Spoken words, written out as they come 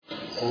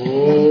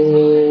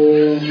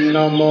Om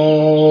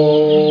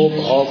Namo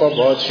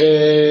Bhagavate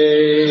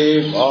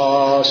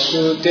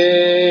Vasudevaya.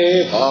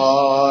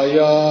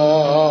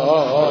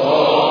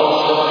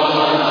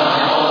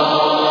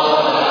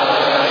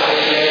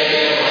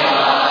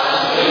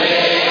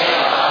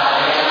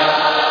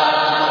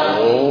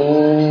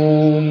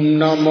 Om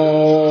Namo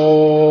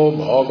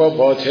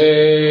Bhagavate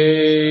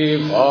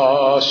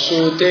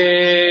Vasudevaya.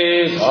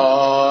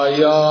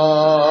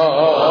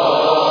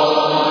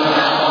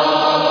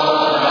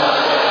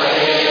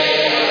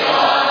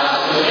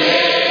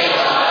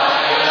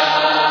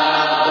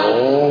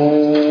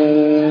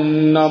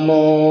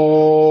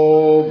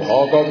 Namo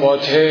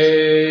Bhagavate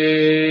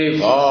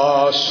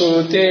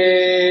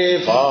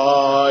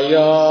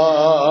Vasudevaya.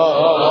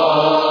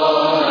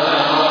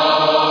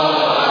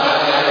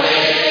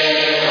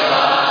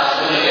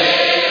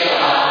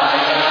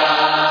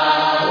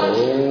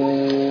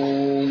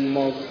 Om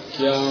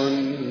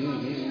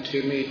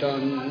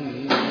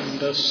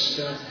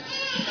Jnantimidandasya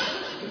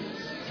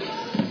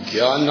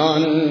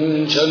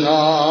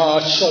Jnananjana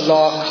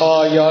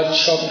Shalakaya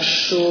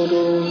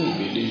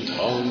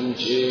Chakshurunmilitam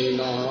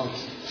Jena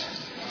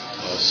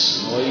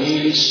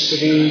Tasmai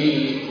Shri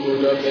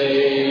Gurave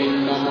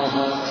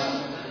Namaha.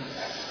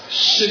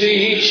 Shri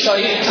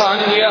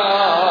Chaitanya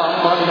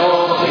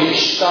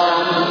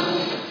Manobhishtam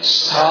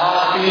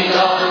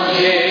Sthapitam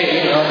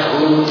Yena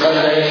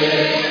Bhutale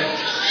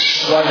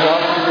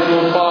Swayam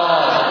Rupa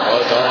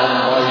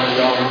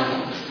Padamayyam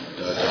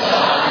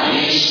Dadati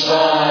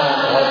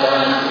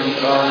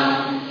Svabhadantikam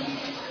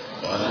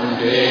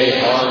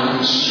Vandeham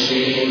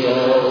Shri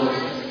Guru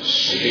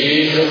Shri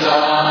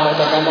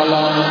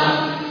Radhakamalam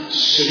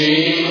Shri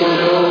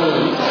Guru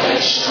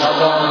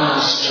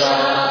Vaishnavanscha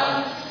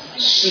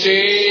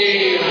Shri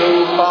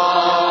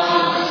Rupam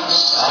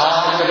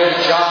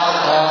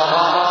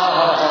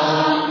Sagrajataham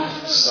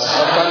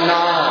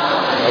Sahakana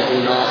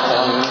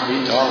Raghunatham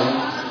Vidam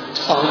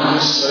Tam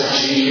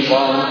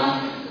Sajivam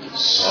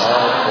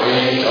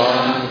Sadvaitam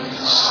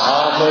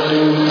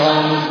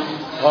Savadutam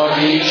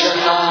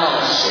Harijana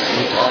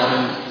Sahitam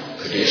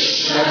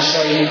Krishna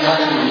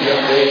Chaitanya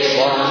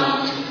Devam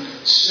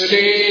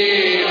Sri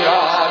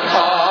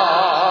Radha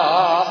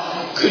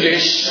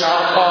Krishna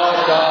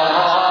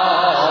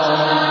Padam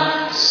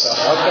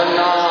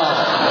Sahagana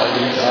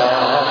Lalita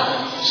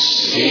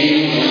Sri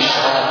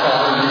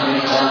Vishakam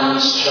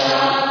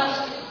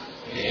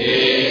He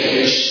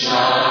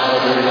Krishna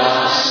Karuna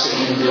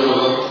Sindhu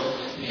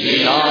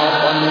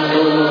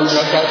Dinabandhu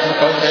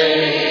Jagatpate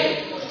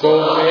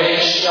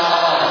Govesha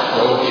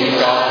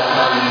Govika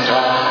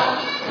Kanta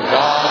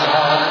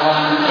Radha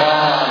Kanta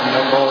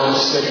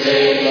Namostate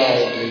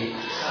loudly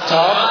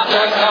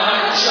Tapta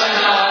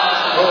Kanchana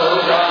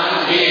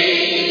Gorangi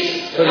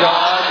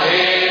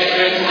Radhe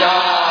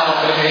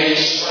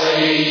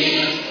Vrindavaneshwari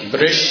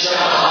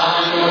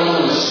Vrishabhanu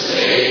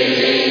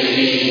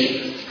Sredevi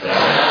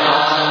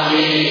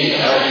Pranamami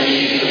Hari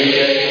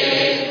Priye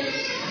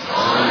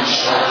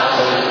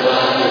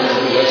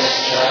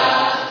Anshakalvanurvascha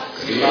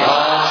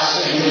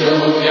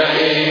Kriyasindhuvya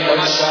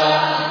Evacha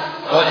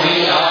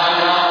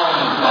Padhiyanam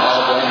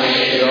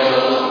Bhavaneyo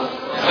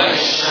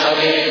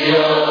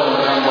Vaishnavebhyo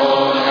Namo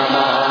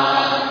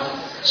Namaha.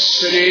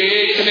 Shri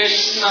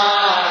Krishna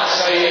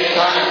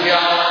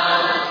Chaitanya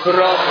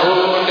Prabhu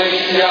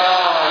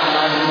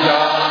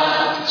Nityananda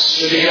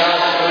Shri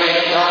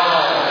Advaita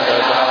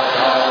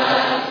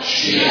Gadadhar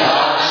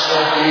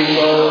Shivasati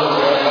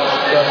Gaura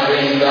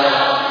Bhakta-vrinda.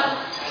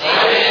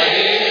 Hare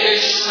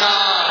Krishna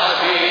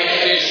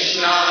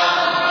Krishna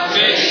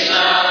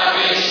Krishna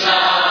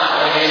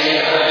Hare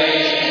Hare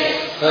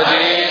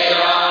Hare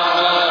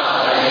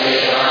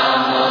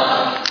Rama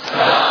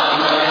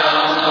Rama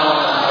Rama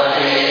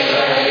Hare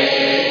Hare.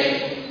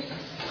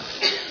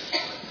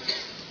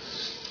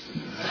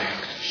 Hare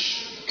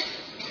Krishna.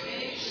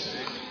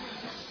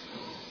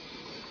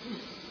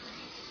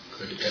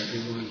 Could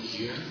everyone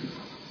hear?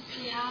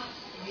 Yeah.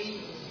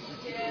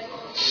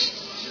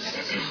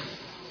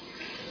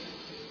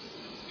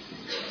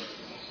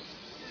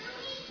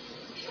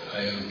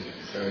 I am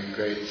very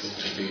grateful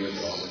to be with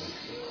all of you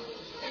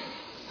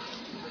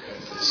at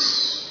this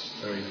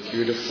very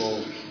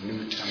beautiful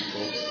new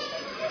temple,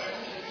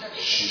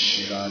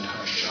 Shri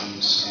Radhastami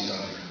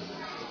Sundar,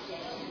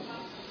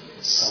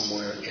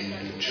 somewhere in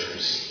New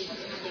Jersey.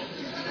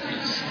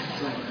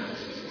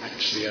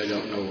 Actually, I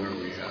don't know where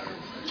we are.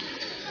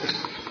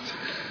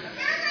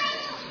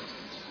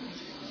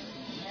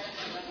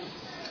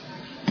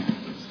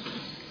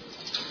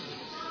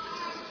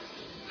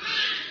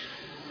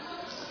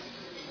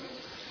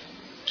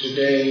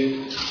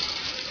 Today,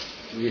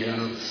 we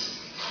have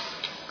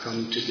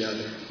come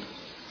together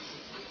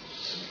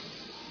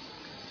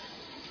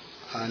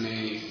on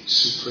a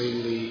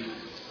supremely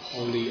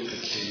holy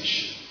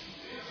occasion.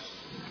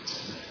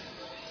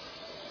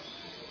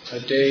 A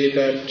day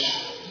that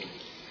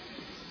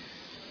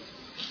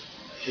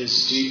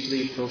is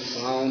deeply,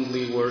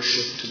 profoundly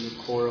worshipped in the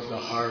core of the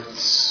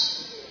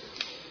hearts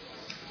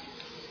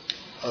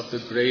of the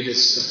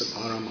greatest of the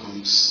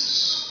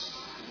Paramahamsas,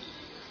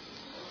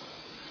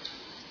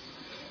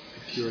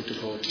 the pure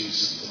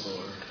devotees of the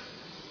Lord.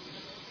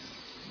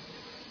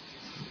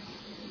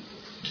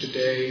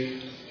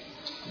 Today,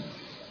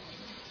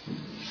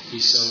 we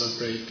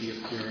celebrate the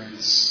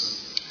appearance of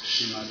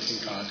Srimati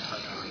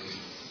Radharani.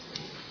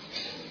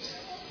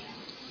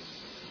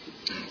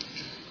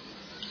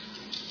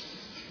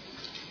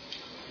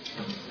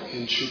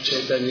 In Sri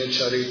Chaitanya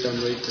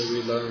Charitamrita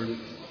we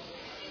learn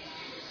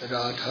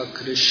Radha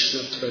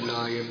Krishna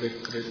Pranaya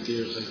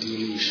Vikritir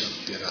Hadini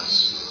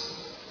Shaktirasma.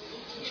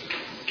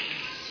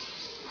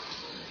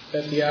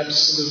 That the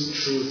absolute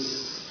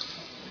truth,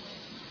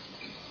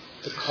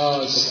 the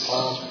cause of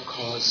all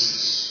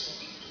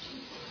causes,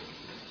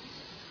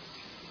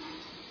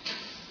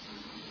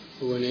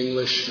 who in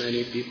English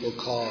many people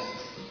call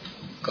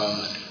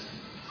God,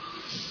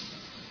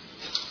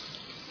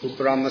 who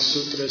Brahma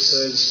Sutra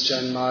says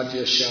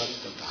Janmadya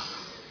Shabdata,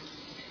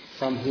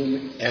 from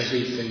whom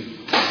everything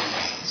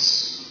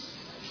emanates,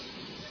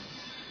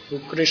 who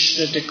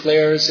Krishna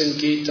declares in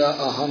Gita,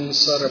 Aham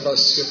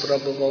Sarvasya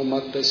Prabhavo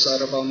Madhya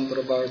Sarvam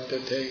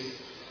Pravartate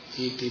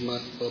Iti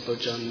Matva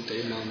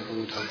Bhajante Mam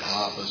Buddha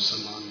Bhava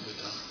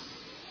Samanvita.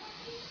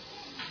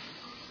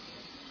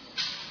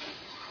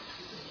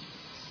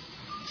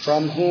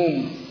 From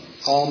whom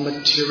all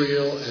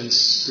material and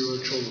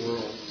spiritual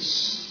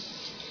worlds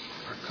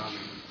are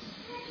coming.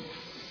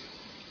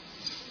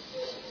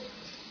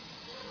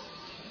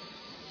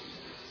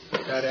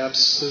 That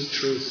absolute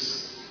truth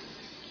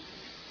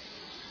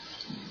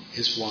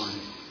is one.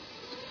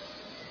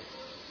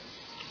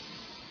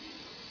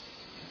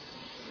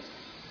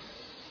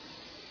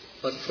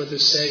 But for the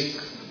sake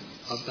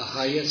of the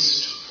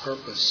highest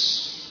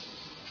purpose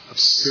of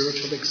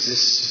spiritual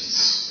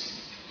existence,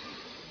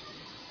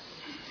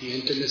 the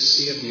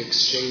intimacy of the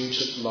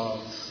exchange of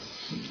love,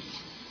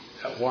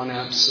 that one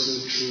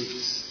absolute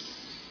truth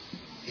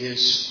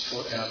is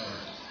forever,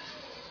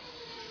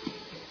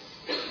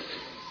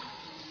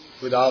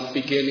 without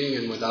beginning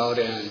and without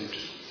end.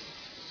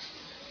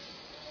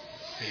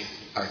 They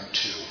are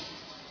two,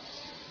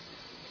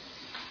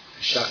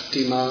 the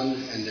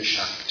Shaktiman and the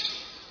Shakti.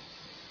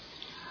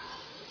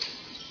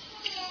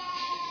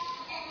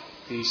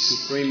 The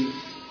supreme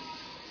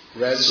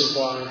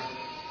reservoir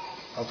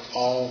of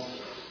all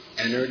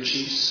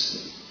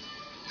energies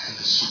and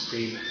the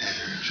supreme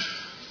energy.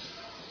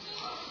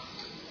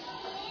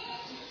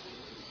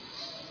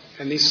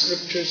 And these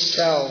scriptures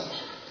tell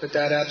that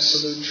that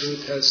absolute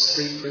truth has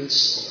three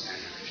principal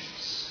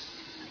energies: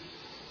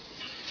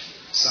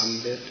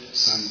 Sambit,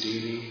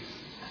 Sandini,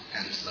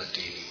 and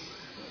Ladini.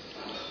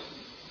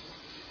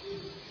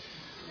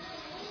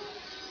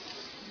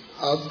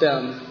 Of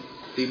them,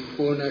 the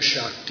Purna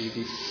Shakti,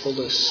 the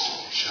fullest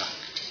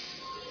Shakti,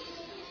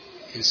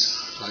 is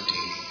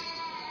Ladini.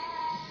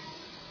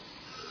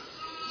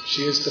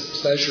 She is the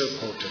pleasure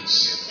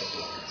potency of the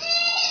Lord.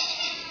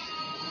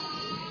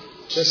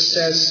 Just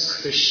as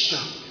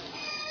Krishna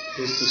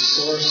is the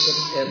source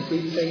of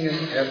everything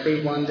and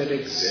everyone that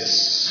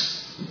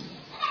exists,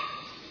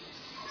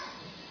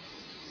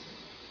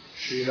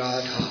 Sri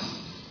Radha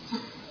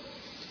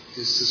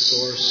is the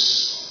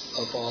source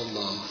of all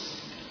love,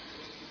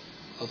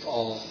 of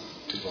all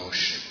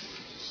devotion.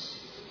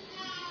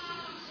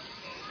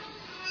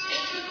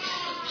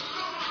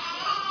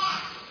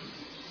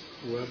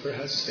 Whoever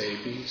has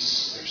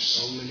babies, there's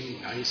so many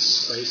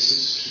nice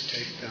places to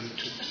take them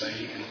to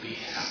play and be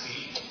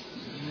happy.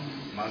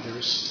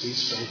 Mothers,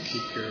 please don't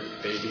keep your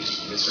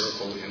babies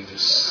miserable in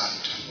this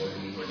hot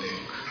room where they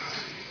cry.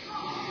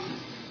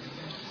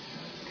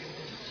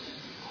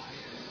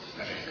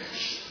 Hare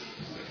Krishna.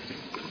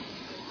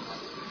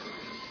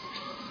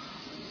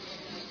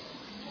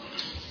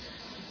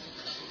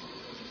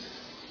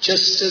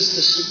 Just as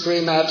the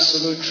Supreme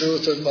Absolute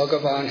Truth of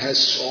Bhagavan has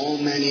so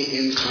many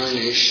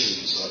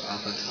incarnations or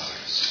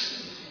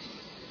avatars,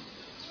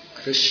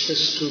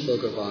 Krishnastu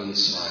Bhagavan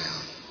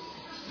Swayam,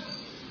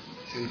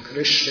 and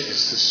Krishna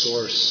is the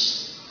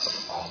source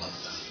of all of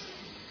them.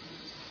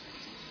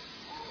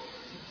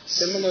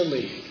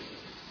 Similarly,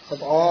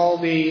 of all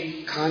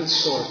the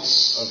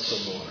consorts of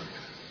the Lord,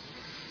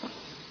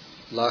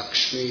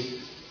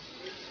 Lakshmi,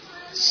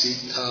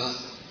 Sita,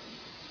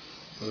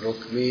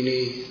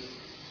 Rukmini,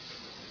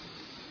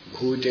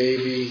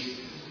 Bhudevi,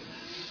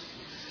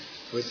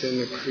 within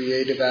the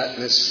creative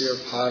atmosphere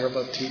of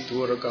Parvati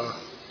Durga,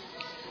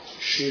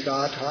 Sri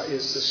Radha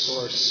is the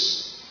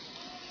source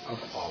of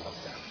all of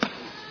them.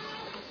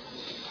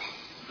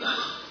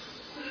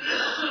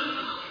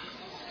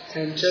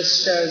 And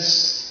just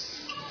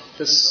as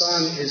the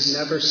sun is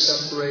never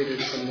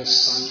separated from the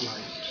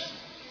sunlight,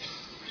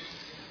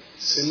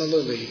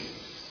 similarly,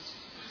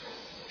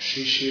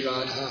 Shri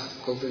Radha,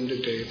 Govinda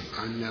Dev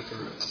are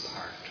never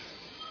apart.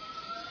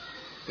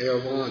 They are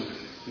one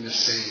and the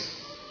same.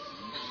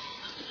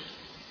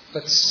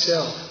 But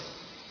still,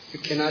 you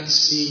cannot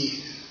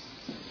see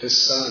the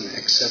sun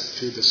except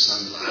through the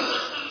sunlight.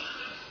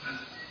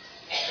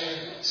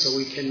 So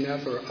we can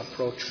never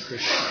approach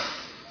Krishna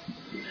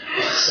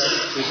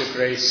except through the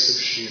grace of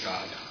Sri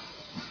Radha.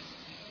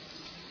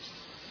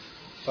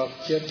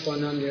 Bhaktya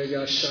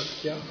tvananyaya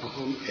shakya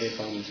aham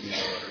evam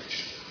vidoraj.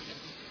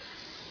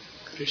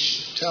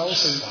 Krishna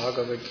tells in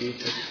Bhagavad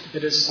Gita,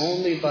 it is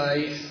only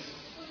by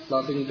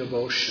loving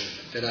devotion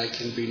that I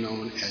can be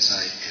known as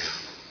I am.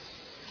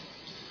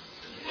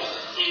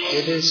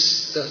 It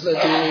is the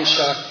Hladini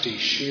Shakti,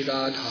 Sri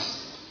Radha,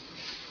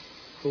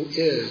 who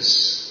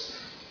is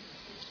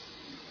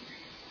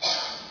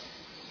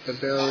the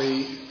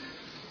very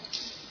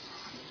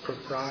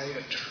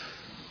proprietor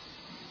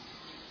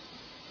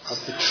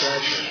of the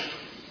treasure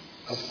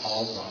of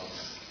all love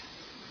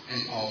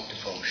and all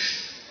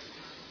devotion.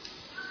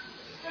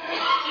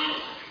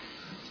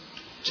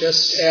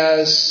 Just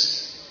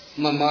as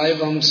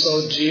Mamaivam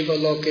so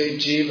jiva loke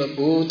jiva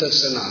bhuta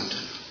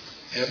sanatana,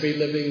 every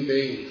living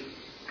being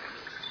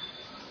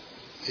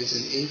is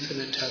an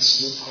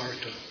infinitesimal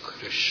part of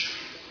Krishna.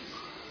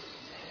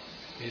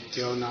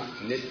 Nityo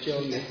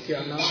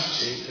nityana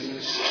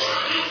chaitanas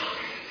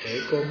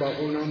eko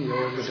bahunam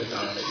yoga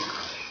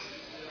dadadika.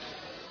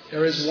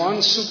 There is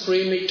one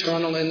supreme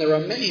eternal, and there are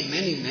many,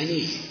 many,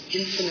 many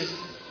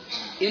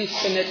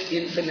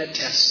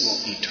infinitesimal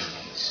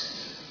eternals.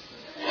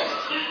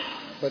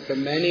 But the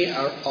many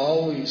are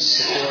always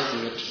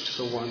subordinate to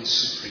the one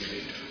supreme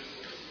eternal.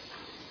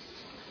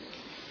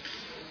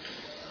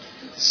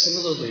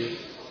 Similarly,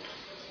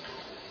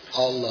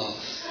 all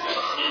love,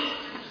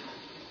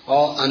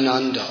 all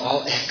ananda,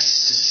 all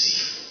ecstasy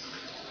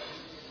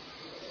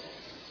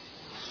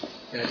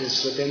that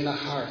is within the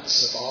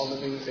hearts of all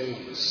living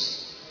things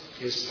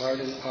is part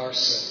and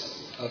parcel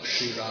of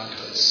Sri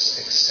Radha's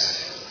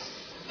ecstatic love.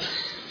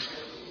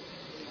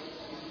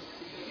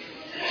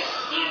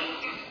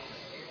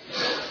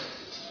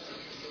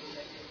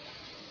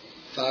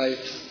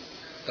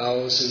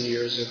 5,000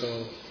 years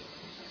ago,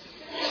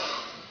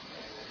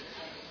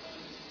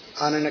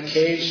 on an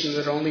occasion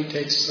that only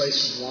takes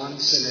place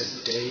once in a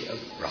day of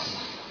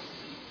Brahma,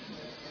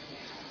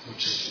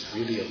 which is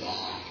really a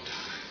long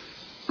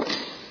time,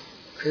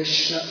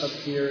 Krishna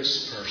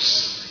appears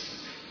personally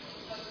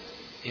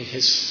in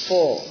his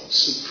full,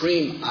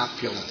 supreme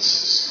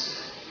opulences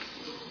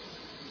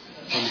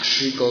from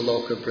Sri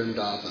Goloka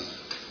Vrindavan,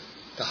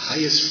 the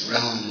highest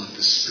realm of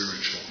the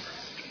spiritual world.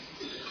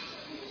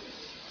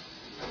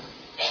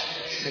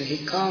 And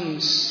he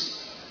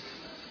comes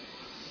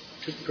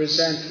to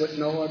present what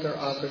no other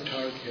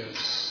avatar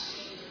gives: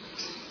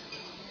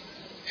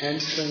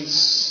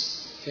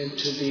 entrance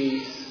into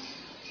the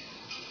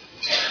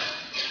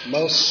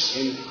most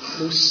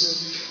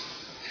inclusive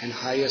and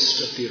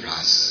highest of the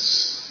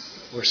rasas,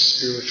 or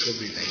spiritual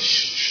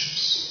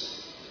relationships.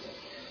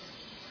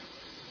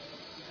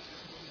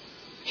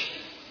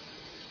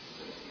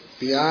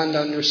 Beyond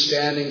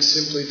understanding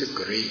simply the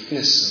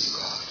greatness of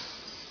God,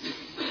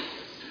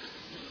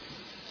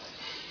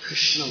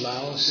 Krishna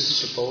allows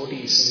his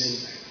devotees and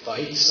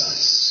invites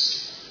us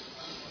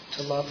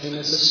to love him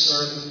as a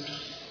servant,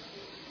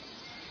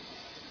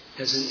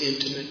 as an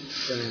intimate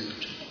friend,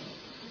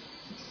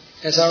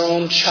 as our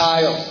own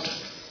child,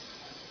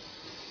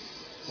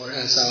 or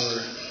as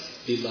our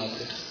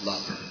beloved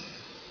lover.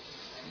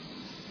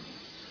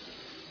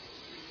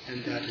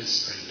 And that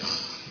is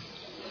Vrindavan.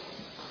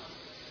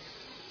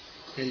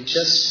 And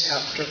just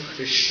after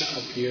Krishna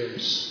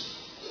appears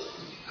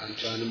on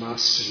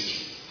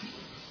Janmashtami,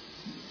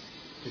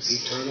 his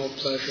eternal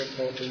pleasure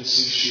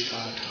potency Sri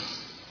Radha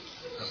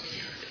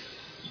appeared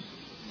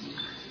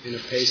in a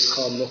place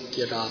called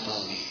Mukhya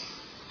Ravali,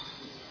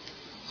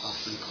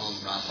 often called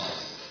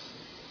Ravali,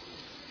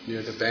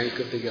 near the bank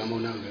of the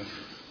Yamuna River.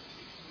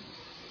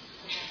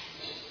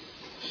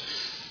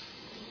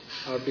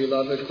 Our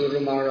beloved Guru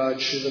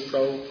Maharaj Srila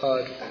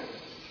Prabhupada,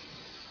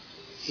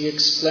 he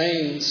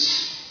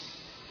explains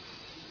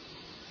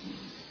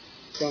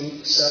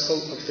from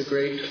several of the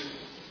great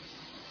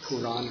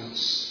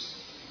Puranas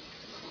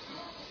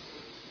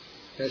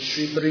that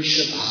Sri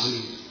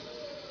Vrishabhanu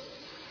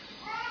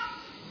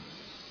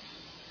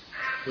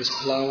was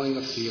plowing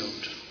a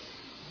field.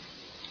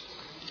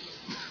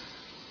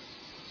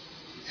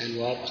 And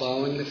while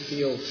plowing the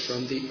field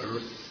from the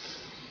earth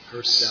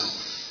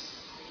herself,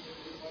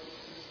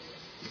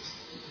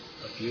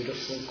 a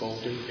beautiful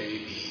golden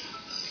baby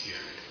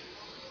appeared.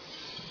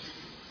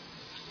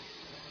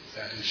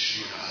 That is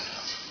Sri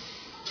Radha.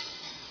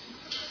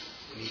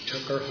 And he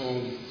took her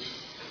home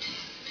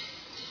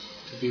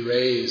to be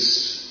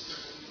raised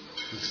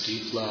with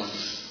deep love,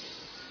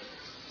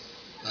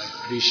 like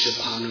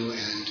Vrishabhanu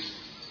and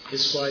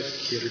his wife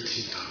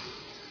Kirtina.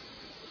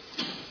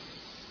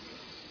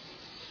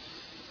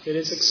 It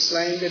is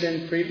explained that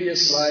in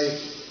previous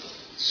life,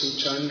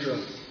 Suchandra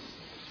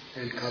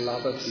and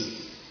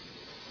Kalavati,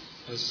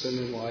 husband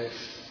and wife,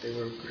 they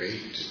were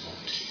great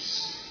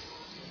devotees.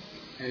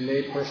 And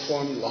they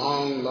performed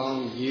long,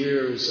 long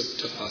years of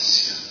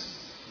tapasya.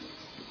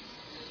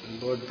 And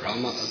Lord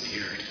Brahma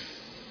appeared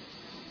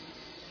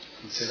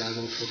and said, I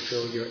will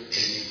fulfill your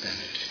any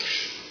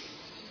benediction.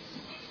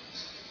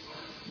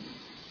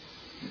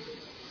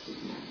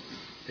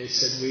 They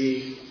said,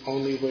 we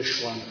only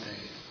wish one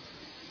thing.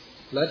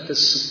 Let the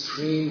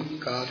supreme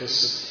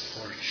goddess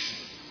of fortune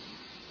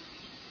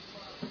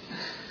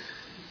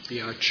be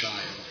our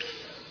child,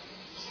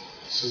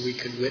 so we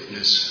could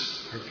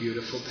witness her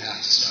beautiful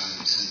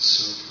pastimes and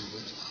serve her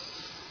with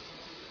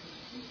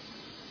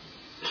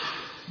love.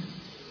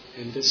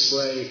 In this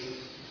way,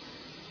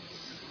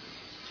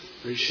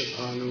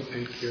 Rishabhanu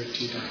and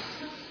Kirtida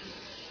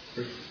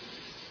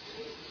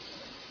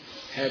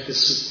had the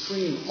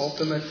supreme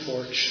ultimate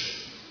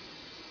fortune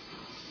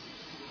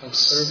of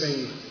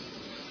serving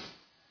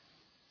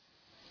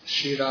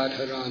Sri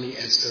Radharani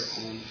as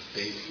their own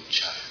baby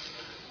child.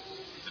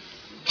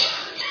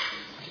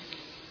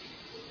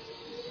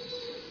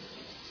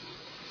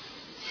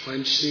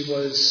 When she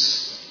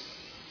was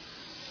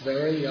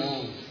very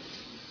young,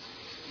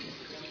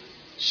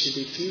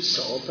 she refused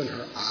to open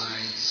her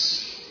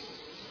eyes,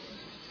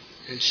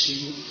 and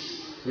she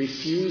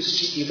refused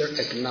to either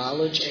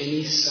acknowledge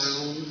any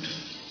sound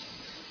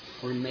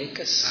or make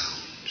a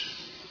sound.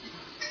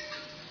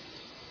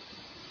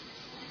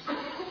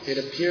 It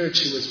appeared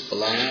she was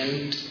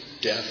blind,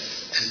 deaf,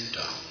 and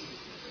dumb.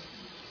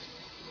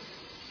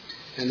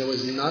 And there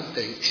was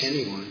nothing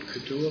anyone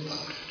could do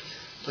about it.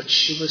 But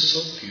she was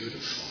so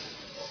beautiful.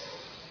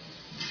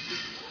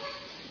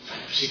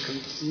 She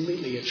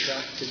completely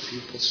attracted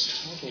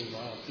people's total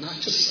love. Not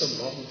just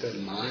the love of their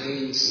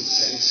minds and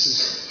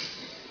senses,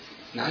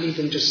 not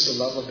even just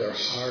the love of their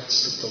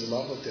hearts, but the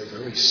love of their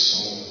very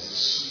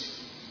souls.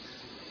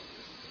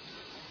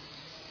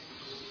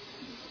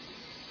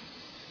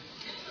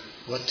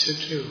 What to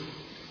do?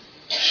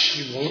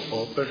 She won't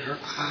open her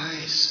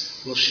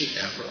eyes. Will she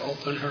ever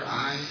open her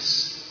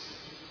eyes?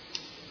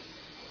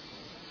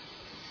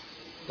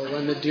 But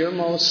when the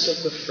dearmost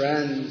of the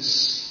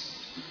friends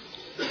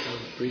of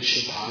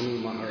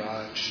Rishabhanu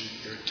Maharaj and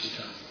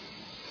Kirtida,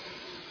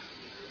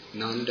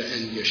 Nanda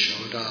and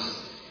Yashoda,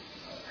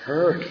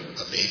 heard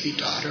a baby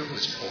daughter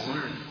was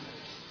born,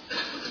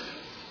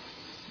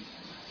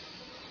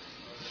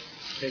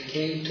 they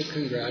came to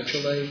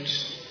congratulate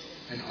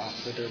and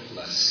offer their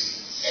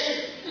blessings.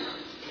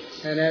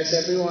 And as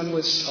everyone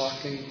was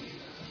talking,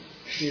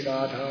 Sri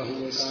Radha,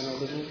 who was on a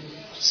little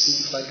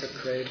seat like a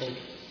cradle,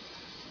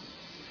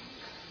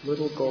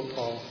 little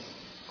Gopal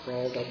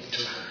crawled up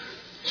to her.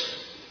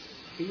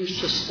 He was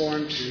just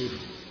born too,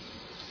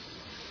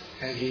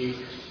 and he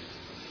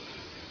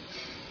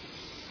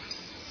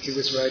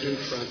was right in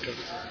front of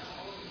her,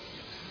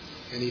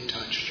 and he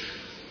touched her.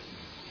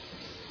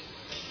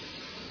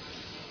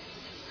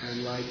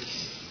 And like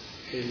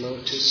a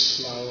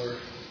lotus flower,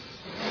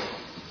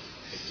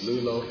 a blue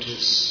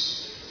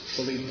lotus,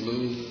 fully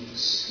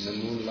blooms in the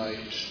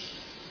moonlight,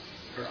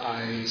 her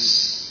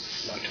eyes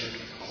fluttered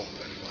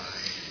open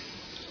wide.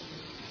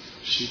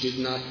 She did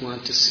not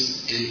want to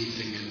see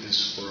anything in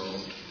this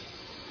world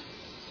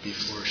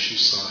before she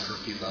saw her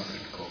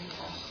beloved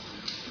Gopal.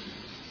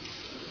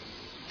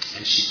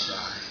 And she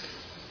cried.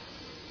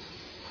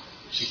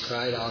 She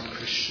cried out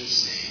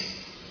Krishna's name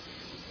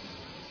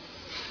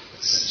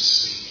with such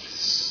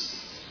sweetness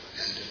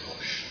and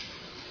devotion.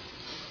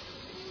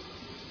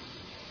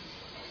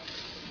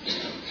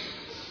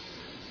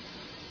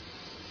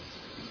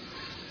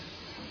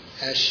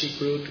 As she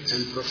grew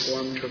and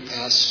performed her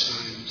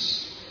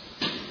pastimes,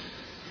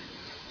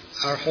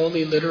 our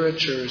holy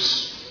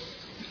literatures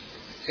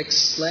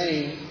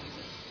explain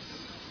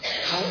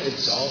how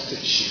exalted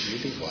she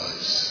really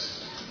was.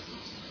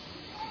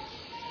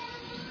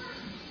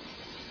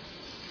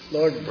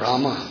 Lord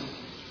Brahma,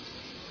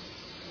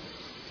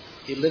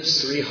 he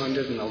lives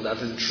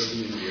 311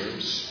 trillion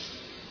years.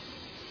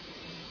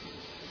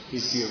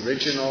 He's the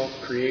original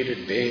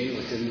created being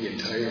within the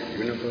entire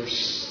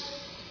universe.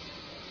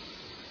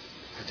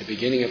 At the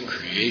beginning of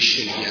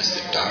creation, he has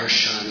the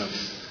darshan of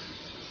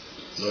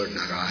Lord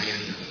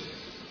Narayan.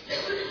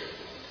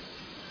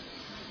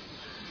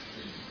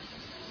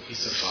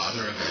 He's the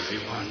father of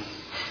everyone.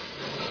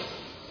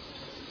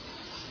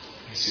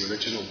 He's the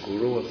original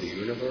guru of the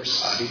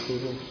universe, Adi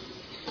Guru.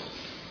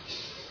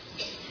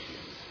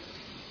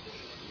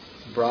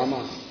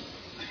 Brahma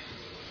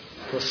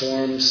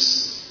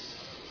performs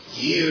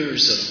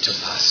years of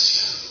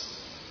tapasya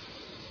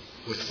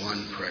with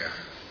one prayer.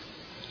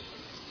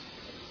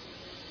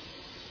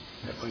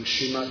 That when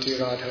Srimati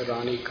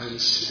Radharani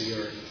comes to the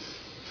earth,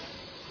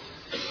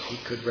 he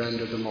could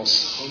render the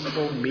most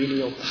humble,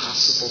 menial,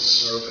 possible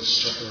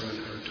service to her and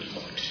her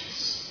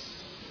devotees.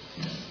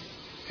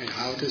 And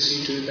how does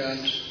he do that?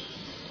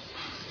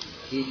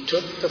 He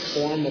took the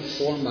form of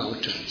 4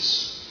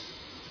 mountains,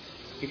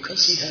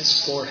 because he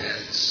has 4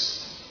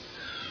 heads.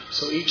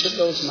 So each of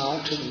those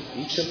mountains,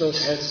 each of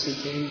those heads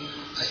became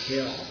a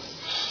hill.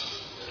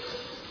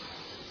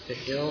 The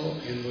hill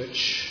in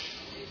which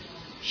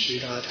Sri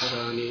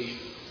Radharani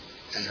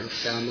and her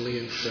family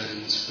and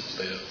friends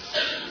would live.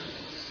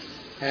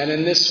 And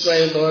in this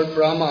way, Lord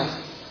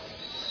Brahma,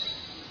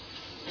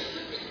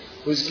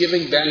 who's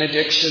giving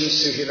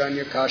benedictions to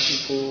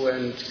Hiranyakashipu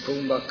and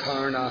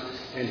Kumbhakarna,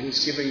 and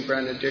who's giving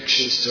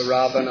benedictions to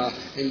Ravana,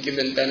 and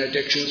giving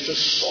benedictions to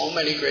so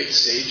many great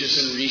sages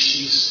and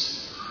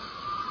rishis,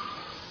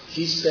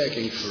 he's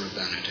begging for a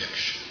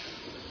benediction.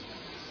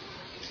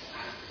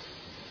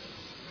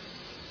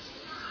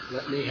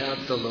 Let me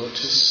have the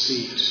lotus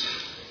feet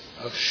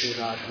of Sri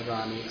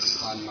Radharani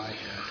upon my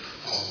head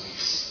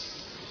always.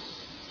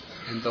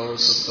 and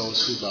those of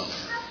those who love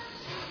her.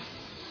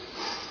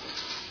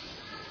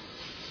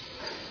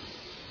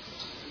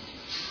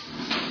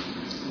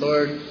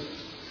 Lord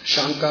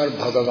Shankar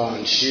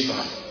Bhagavan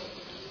Shiva,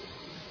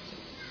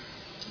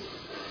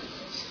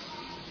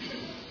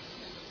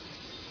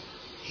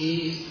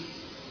 he,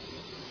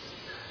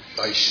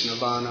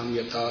 Vaishnavanam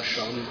Yata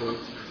Shambhu,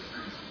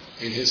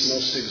 in his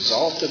most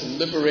exalted,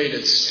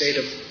 liberated state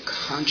of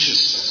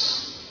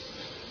consciousness,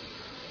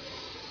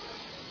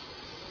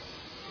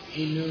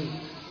 he knew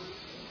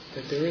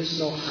that there is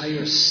no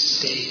higher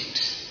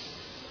state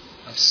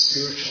of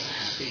spiritual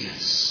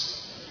happiness.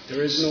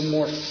 There is no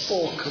more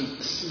full,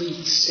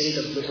 complete state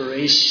of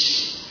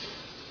liberation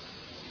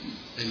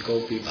than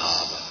Gopi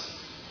Bhava,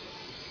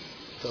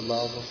 the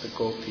love of the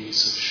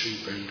gopis of Sri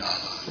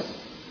Vrindavan.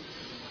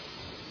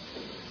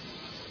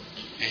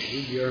 And he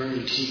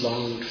yearned, he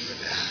longed for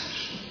that.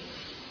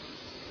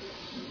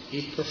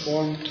 He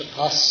performed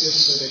tapasya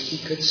so that he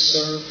could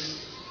serve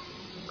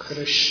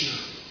Krishna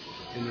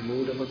in the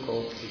mood of a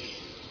gopi.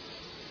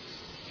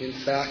 In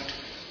fact,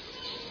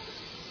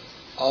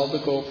 all the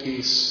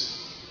gopis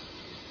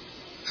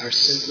are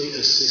simply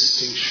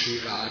assisting Sri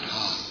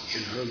Radha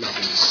in her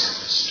loving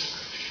service to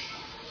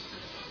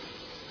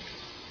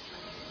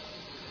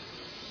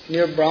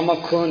Krishna. Near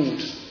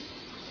Brahmakund,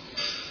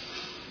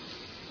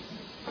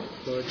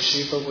 Lord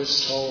Shiva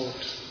was told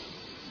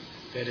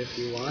that if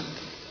you want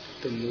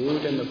the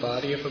mood and the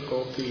body of a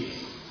gopi,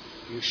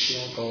 you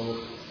shall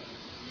go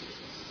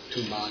to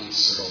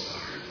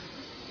Mansarovar.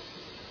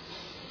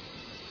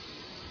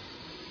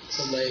 It's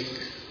a lake.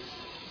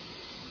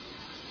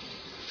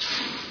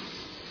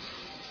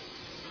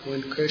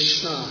 When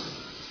Krishna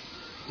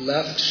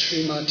left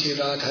Srimati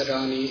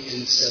Radharani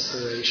in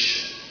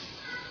separation,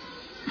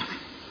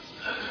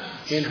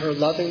 in her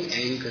loving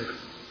anger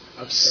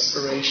of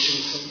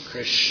separation from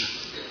Krishna,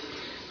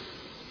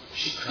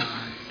 she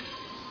cried.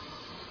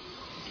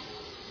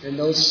 And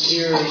those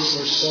tears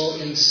were so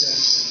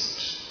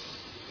incessant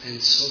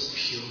and so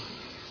pure.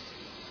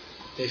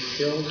 They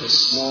filled a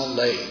small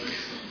lake,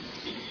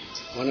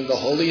 one of the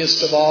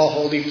holiest of all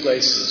holy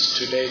places,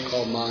 today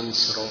called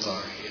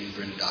Mansarovar in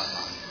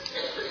Vrindavan.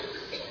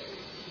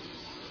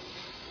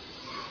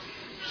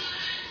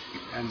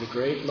 And the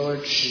great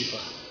Lord Shiva,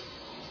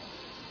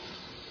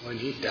 when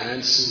he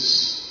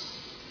dances,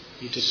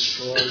 he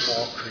destroys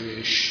all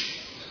creation.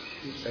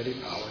 He's very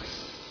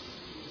powerful.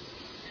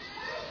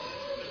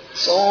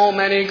 So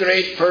many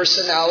great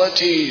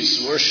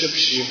personalities worship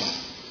Shiva.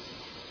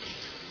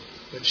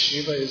 But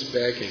Shiva is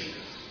begging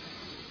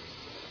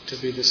to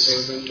be the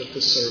servant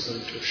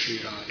of Sri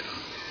Radha.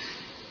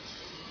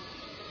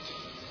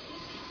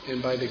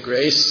 And by the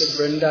grace of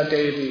Vrinda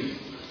Devi,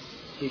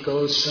 he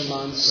goes to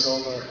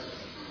Mansarovar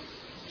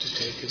to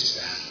take his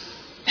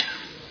bath.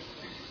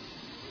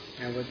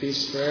 And with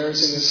these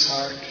prayers in his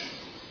heart,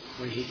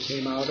 when he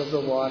came out of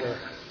the water,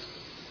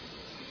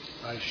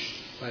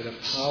 by the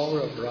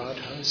power of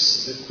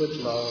Radha's liquid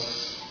love,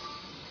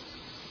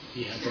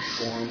 he had the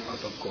form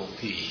of a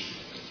gopi.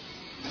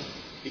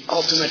 The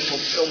ultimate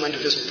fulfillment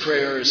of his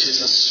prayers,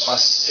 his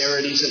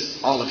austerities,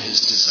 and all of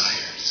his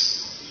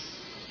desires.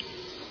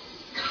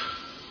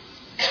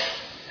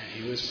 And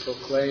he was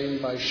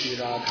proclaimed by Sri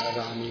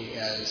Radharani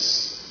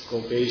as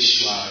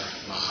Gopeshwar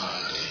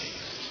Mahadev,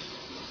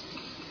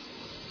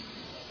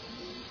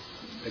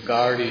 the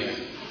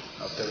guardian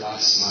of the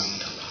Ras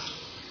Mandala,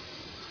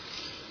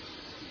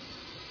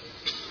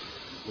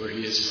 where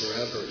he is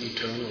forever,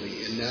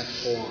 eternally, in that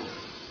form,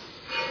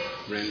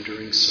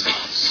 rendering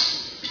service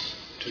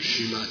to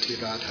Srimati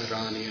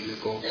Radharani and the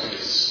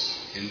Gopis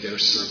in their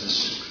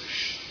service to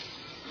Krishna.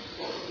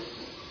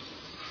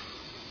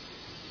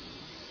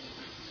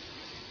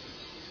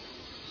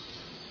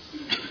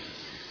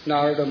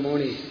 Narada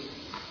Muni,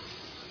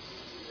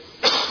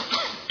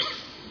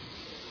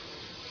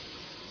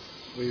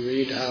 we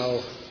read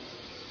how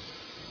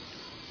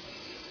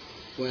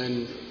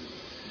when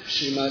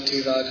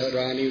Srimati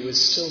Radharani was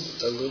still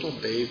a little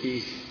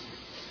baby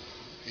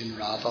in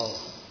Raval,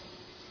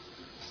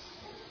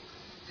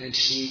 and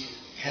she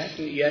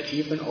hadn't yet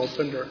even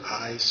opened her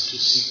eyes to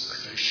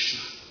see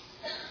Krishna,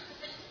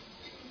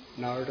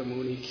 Narada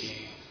Muni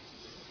came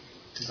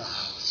to the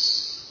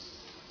house.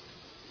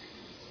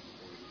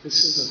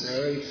 This is a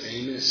very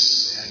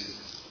famous and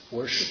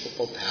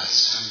worshipable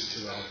pastime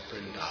throughout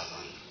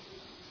Vrindavan.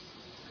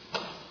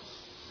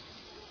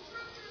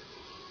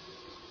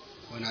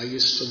 When I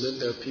used to live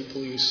there,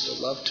 people used to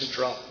love to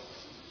draw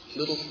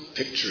little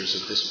pictures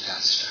of this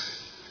pastime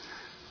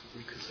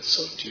because it's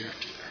so dear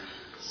to their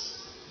hearts.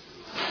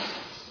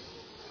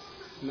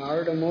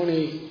 Narada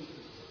Muni,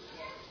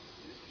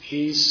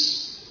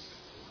 he's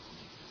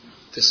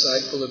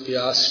disciple of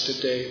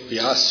Vyasadev.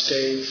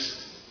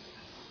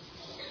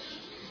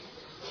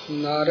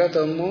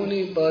 Narada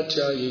Muni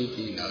Bhajayi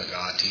Vina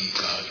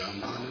Radhika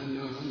Ramana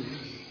Name.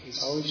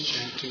 He's always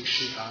chanting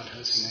Sri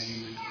Radha's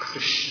name and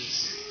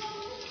Krishna's name.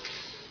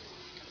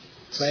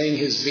 Playing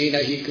his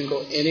veena, he can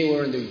go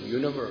anywhere in the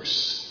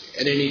universe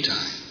at any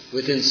time,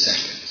 within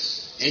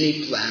seconds.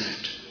 Any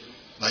planet,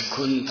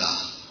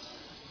 Vaikuntha,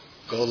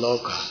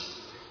 Goloka,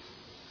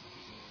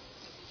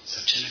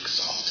 Such an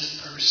exalted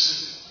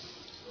person.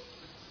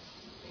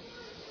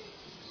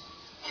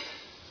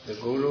 The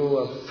Guru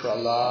of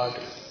Prahlad,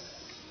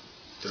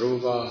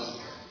 Dhruva,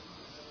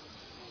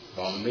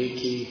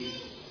 Valmiki,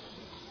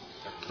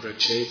 the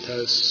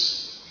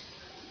Purachetas,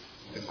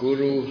 the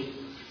Guru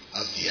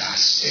of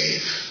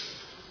Vyasadeva,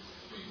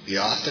 the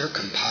author,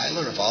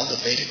 compiler of all the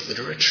Vedic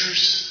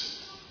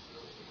literatures,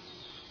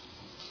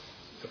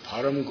 the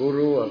Param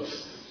Guru of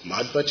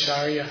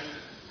Madhvacharya,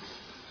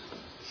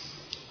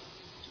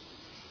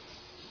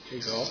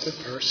 exalted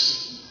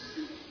person.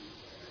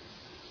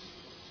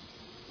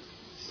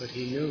 But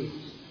he knew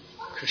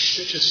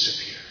Krishna just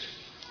appeared.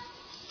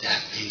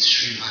 That means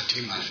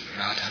Srimati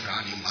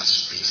Radharani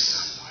must be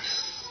somewhere.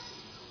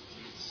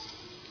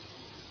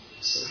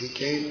 So he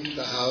came to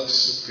the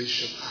house of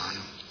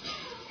Vrishabhanu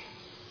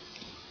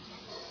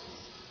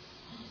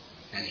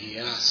and he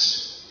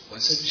asked,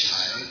 was a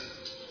child,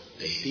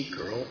 baby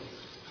girl,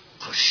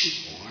 was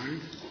she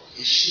born?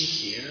 Is she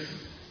here?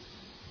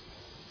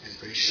 And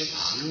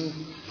Vrishabhanu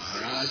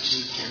Maharaj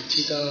and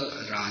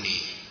Kirtida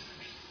Rani,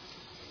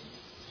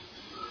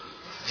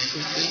 they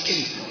were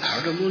thinking,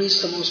 Narada Muni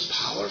is the most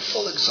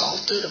powerful,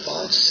 exalted of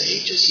all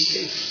sages.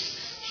 He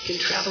can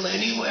travel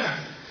anywhere.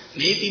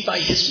 Maybe by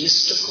his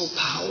mystical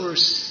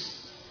powers,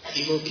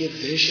 he will give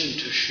vision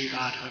to Sri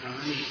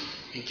Radharani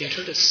and get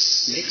her to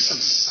make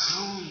some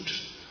sound.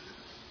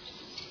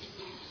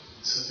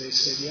 So they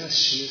said, yes,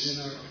 she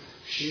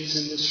is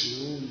in this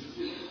room.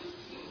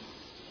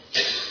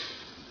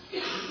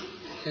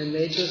 And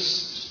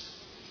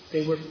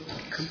they were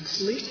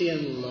completely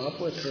in love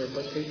with her,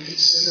 but they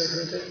consider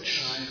her their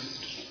child.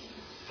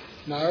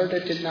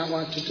 Narada did not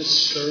want to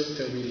disturb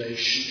their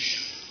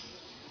relationship.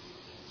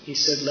 He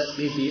said, let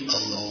me be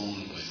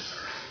alone with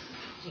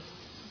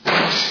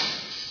her.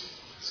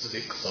 So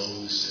they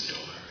closed the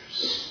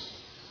doors.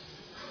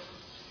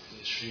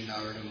 And Sri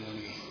Narada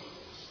Muni,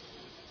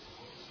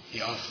 he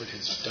offered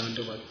his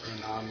Dandavat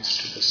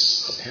pranams to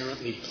this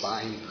apparently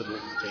blind little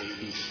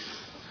baby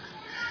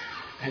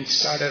and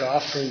started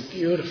offering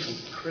beautiful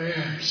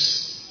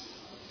prayers.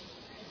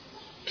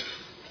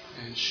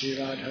 And Sri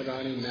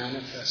Radharani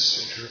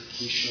manifested her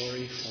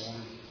Kishori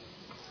form,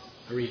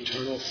 her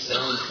eternal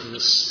form from the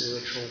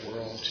spiritual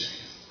world to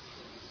him,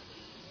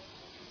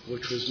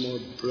 which was more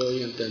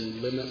brilliant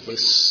than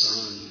limitless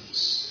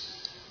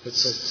suns, but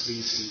so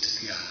pleasing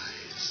to the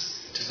eyes,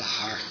 to the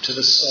heart, to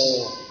the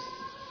soul.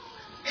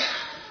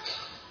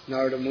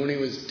 Narada Muni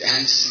was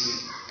dancing in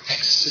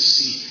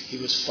ecstasy. He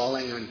was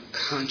falling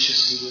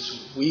unconscious. He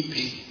was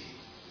weeping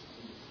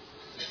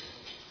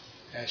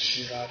as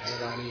Sri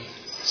Radharani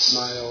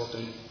smiled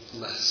and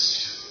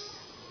blessed him.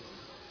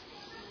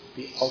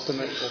 The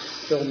ultimate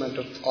fulfillment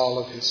of all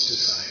of his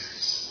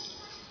desires.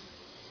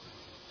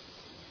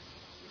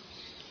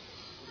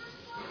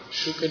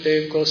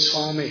 Shukadeva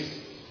Goswami,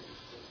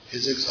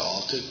 his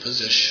exalted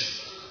position.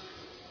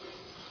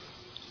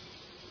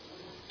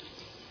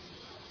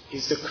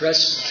 He's the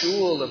crest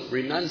jewel of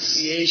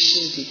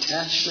renunciation,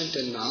 detachment,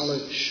 and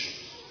knowledge.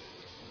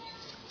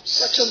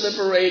 Such a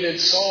liberated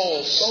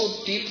soul,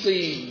 so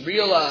deeply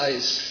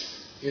realized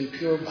in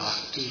pure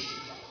bhakti.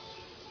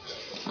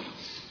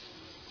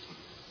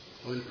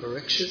 When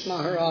Parikshit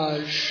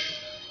Maharaj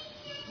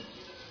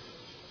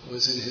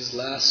was in his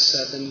last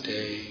 7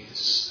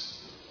 days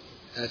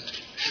at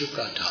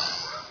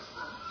Shukatal,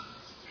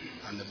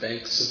 on the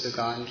banks of the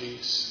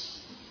Ganges,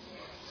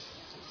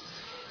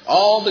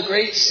 all the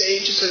great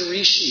sages and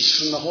rishis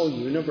from the whole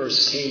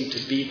universe came to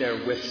be there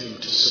with him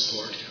to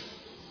support him.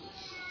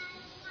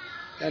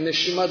 And the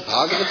Srimad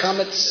Bhagavatam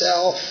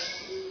itself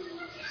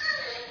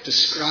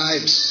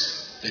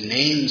describes the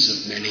names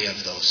of many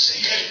of those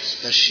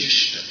sages.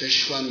 Vashishta,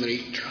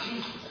 Vishwamitra,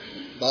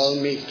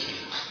 Valmiki,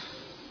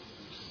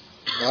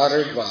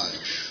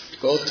 Bharadvaj,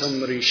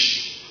 Gautam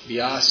Rishi,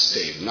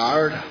 Vyasadeva,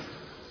 Narada,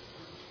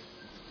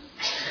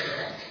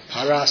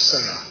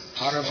 Parasara,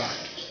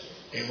 Parvat.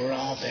 They were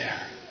all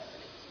there.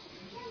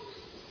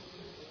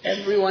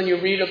 Everyone you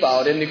read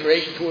about in the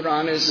great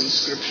Puranas and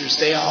scriptures,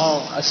 they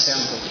all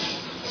assembled.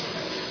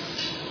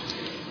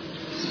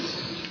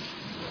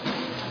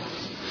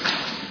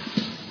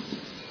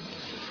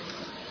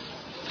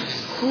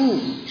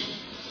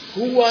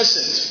 Who was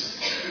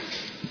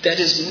it that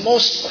is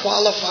most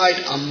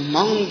qualified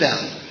among them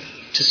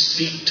to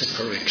speak to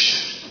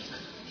Parikshit?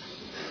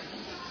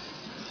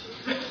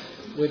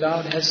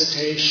 Without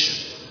hesitation,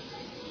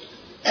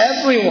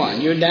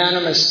 everyone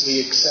unanimously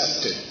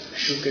accepted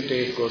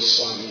Shukadeva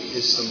Goswami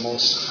is the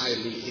most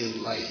highly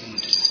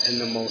enlightened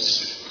and the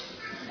most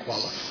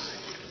qualified.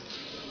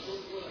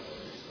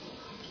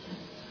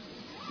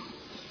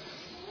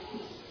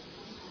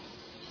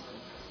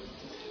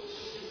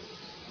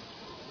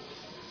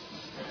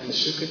 And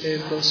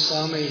Shukadeva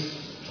Goswami,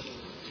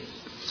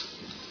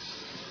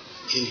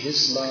 in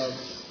his love,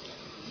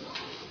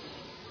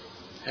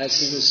 as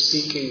he was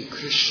speaking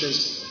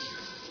Krishna's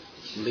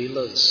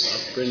Leelas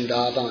of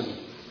Vrindavan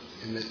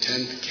in the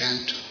 10th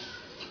canto,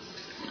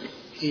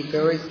 he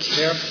very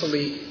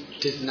carefully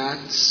did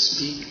not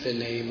speak the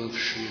name of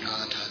Sri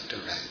Radha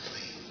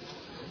directly.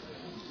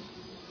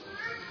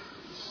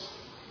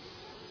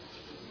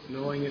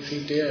 knowing if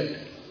he did,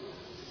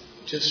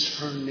 just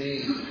her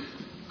name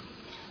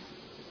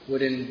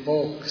would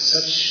invoke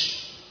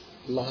such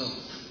love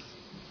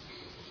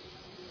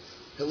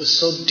that was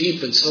so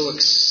deep and so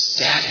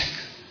ecstatic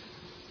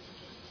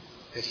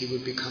that he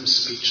would become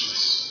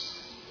speechless.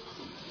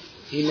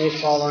 He may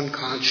fall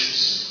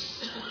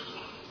unconscious.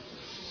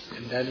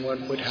 And then what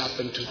would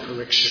happen to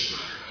Parikshit?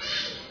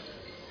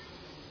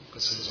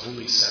 Because it was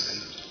only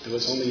 7. There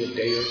was only a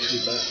day or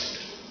 2 left.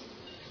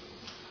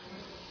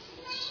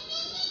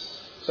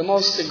 The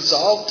most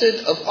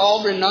exalted of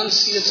all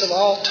renunciates of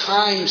all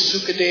time,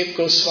 Sukadeva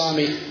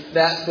Goswami,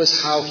 that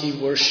was how he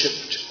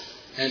worshipped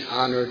and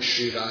honored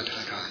Sri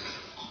Radharani.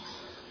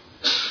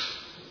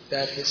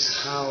 That is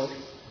how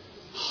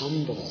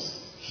humble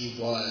he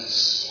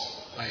was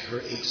by her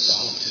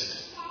exalted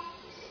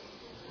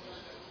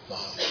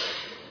love.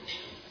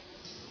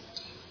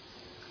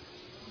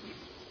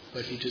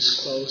 But he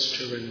disclosed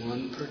her in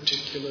one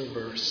particular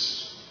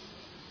verse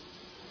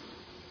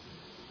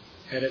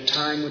at a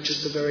time which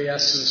is the very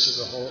essence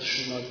of the whole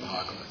Srimad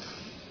Bhagavatam.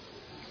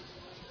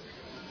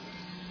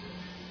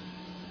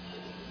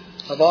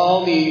 Of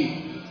all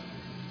the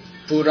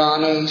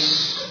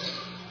Puranas,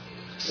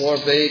 4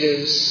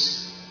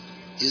 Vedas,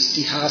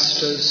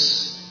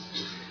 Istihastas,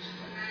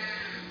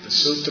 the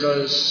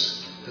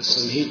Sutras, the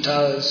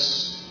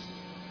Samhitas,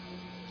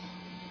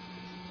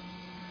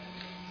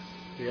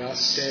 the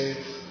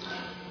Vyasadeva,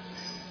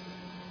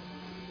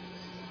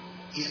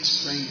 he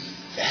explained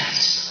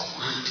vast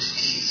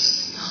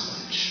quantities of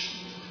knowledge.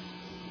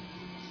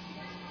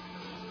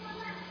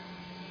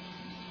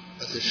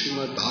 But the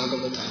Srimad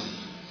Bhagavatam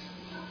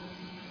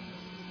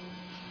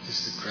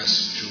is the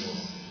crest jewel,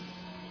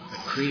 the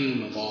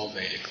cream of all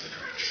Vedic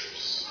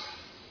literatures.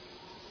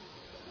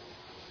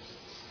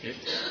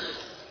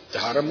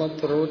 Dharma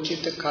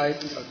Parochita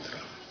Kaita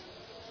Patra.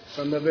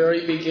 From the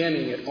very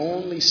beginning, it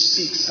only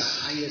speaks the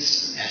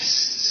highest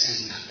essence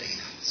and nothing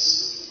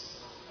else.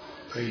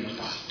 Prema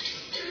Bhakti.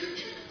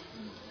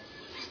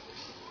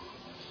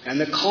 And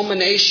the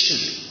culmination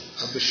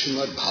of the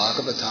Srimad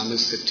Bhagavatam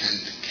is the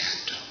 10th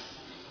canto.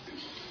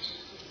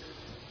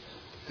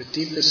 The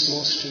deepest,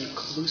 most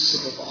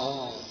inclusive of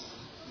all,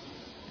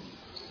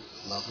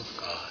 love of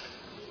God.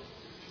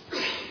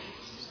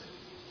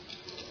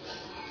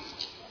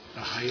 The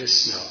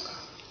highest yoga,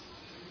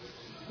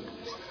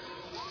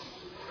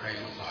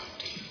 Prema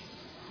Bhakti,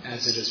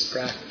 as it is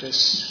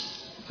practiced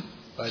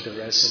by the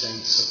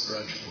residents of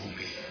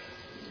Brajbhumi.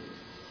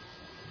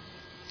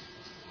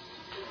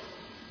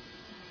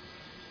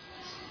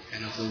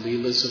 And of the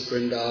Leelas of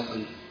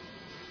Vrindavan,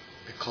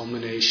 the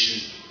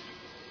culmination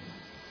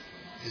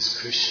is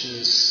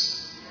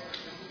Krishna's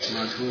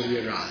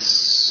Madhurya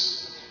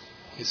Ras,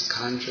 his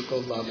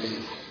conjugal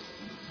loving,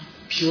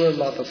 pure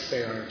love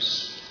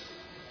affairs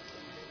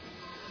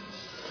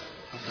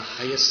of the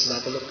highest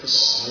level of the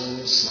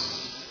soul's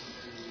love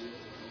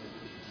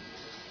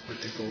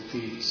with the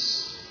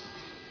gopis.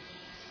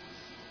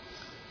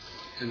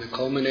 And the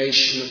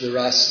culmination of the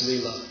Ras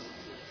Leela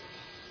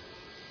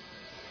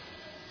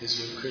is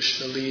when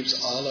Krishna leaves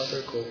all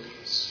other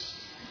gopis.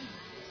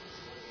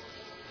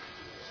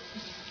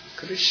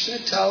 Krishna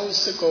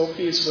tells the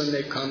gopis when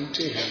they come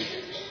to him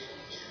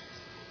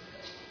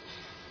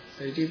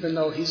that even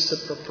though he's the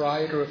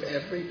proprietor of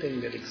everything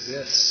that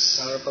exists,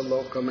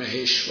 Sarvaloka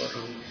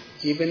Maheshwaram,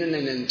 even in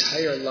an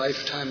entire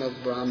lifetime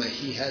of Brahma,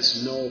 he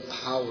has no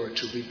power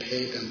to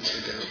repay them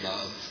for their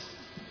love.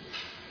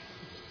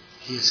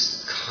 He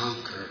is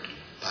conquered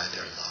by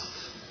their love.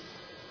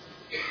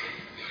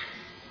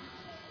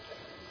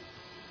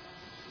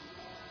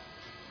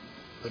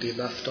 But he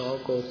left all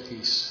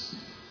gopis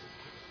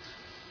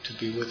to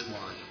be with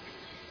one.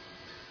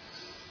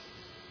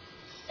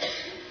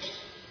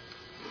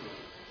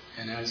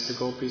 And as the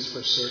gopis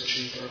were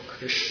searching for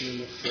Krishna in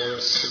the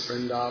forests of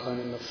Vrindavan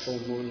in the full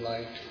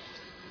moonlight,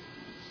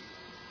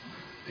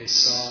 they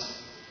saw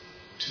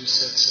 2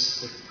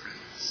 sets of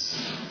footprints.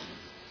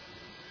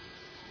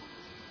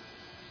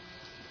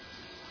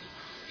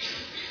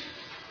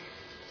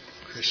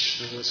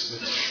 Krishna was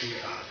with Sri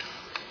Radha.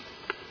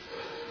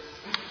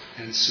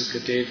 And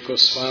Sukadeva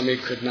Goswami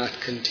could not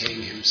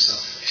contain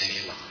himself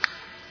any longer.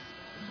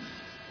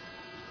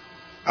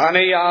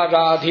 Anaya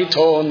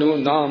radhito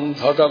nunam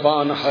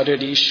bhagavan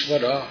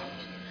haririshvara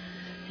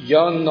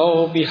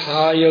yano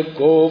vihaya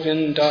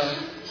govinda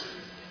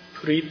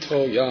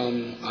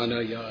pritoyam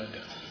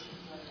anayada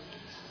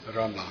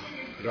rama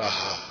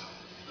raha.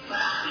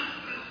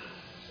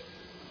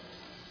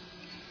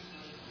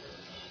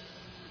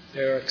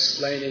 They're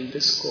explaining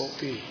this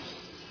gopi,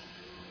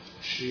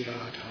 Sri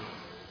Radha.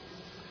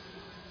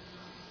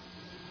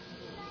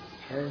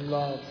 Her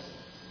love,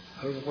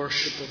 her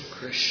worship of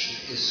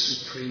Krishna is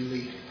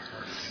supremely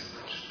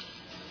perfect.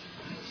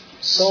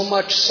 So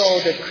much so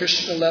that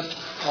Krishna left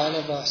all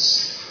of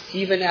us,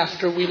 even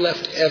after we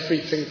left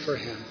everything for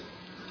him,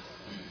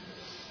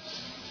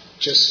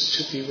 just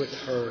to be with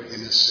her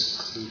in a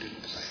secluded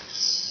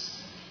place.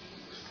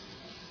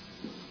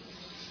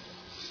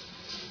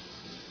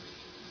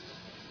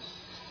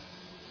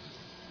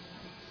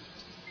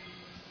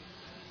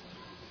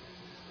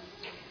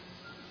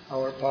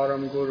 our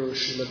Param Guru,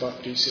 Srila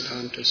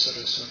Bhaktisiddhanta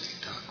Saraswati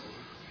Thakur.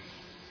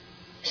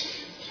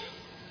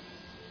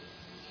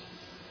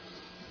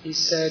 He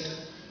said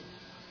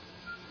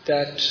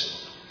that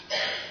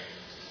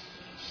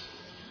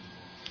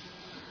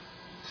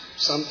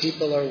some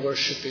people are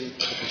worshipping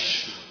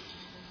Krishna,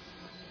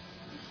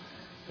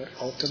 but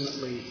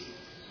ultimately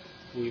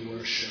we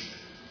worship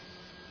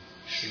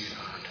Sri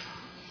Radha.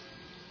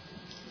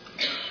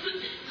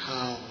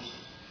 How?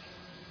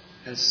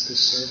 As the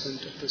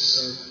servant of the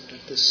servant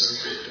of the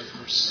servant of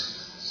her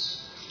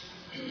servants.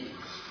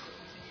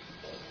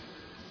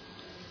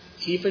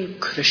 Even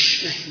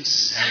Krishna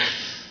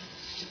himself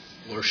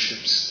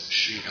worships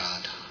Sri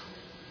Radha.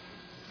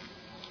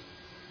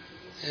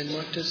 And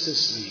what does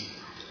this mean?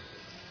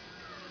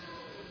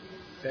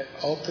 That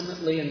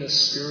ultimately in the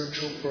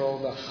spiritual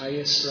world, the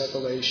highest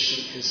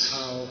revelation is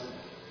how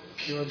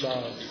pure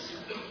love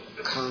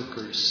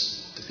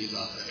conquers the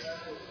beloved.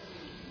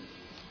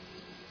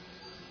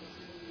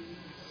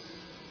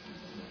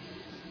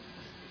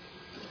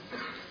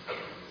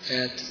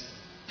 At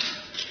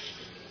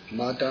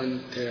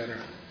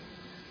Madantera,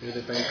 near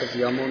the bank of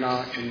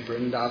Yamuna in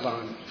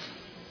Vrindavan,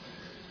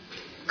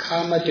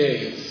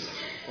 Kamadev,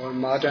 or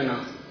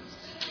Madana,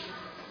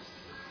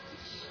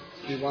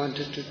 he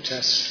wanted to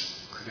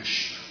test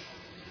Krishna.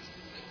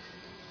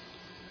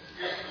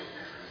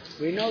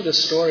 We know the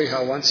story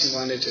how once he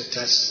wanted to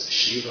test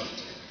Shiva,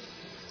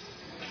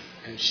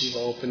 and Shiva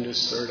opened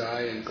his third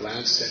eye and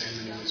glanced at him,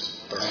 and he was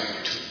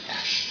burned to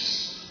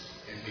ashes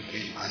and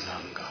became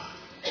Ananga,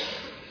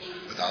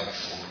 without a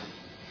form.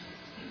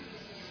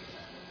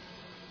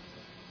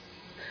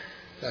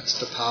 That's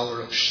the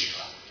power of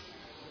Shiva.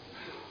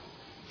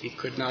 He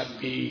could not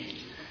be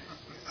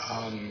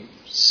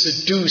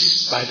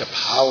seduced by the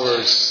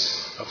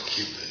powers of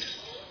Cupid.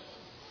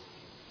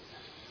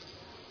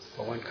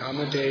 But when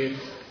Kamadev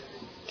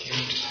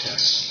came to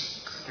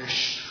test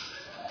Krishna,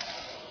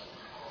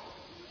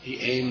 he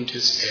aimed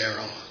his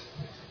arrow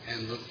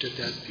and looked at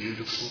that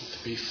beautiful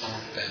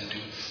threefold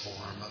bending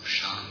form of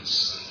Shyam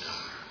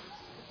Sundar.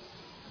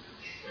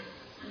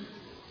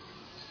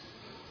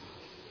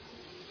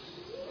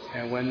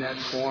 And when that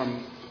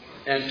form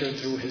entered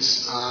through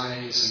his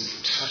eyes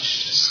and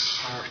touched his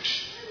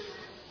heart,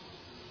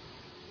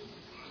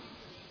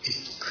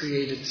 it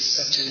created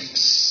such an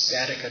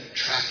ecstatic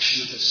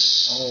attraction of his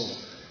soul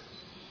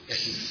that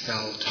he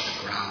fell to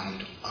the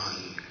ground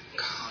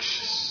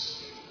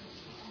unconscious.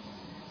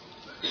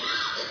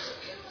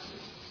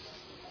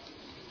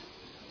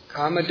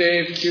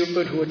 Kamadev,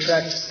 Cupid, who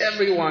attracts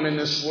everyone in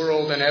this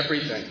world and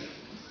everything.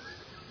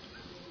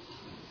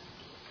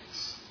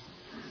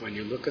 When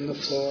you look in the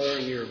floor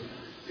in your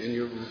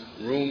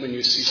room and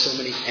you see so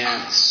many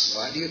ants,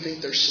 why do you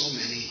think there's so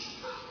many?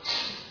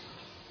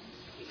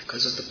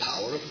 Because of the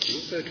power of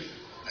Cupid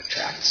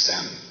attracts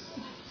them.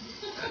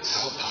 That's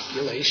how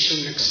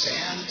population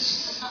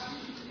expands.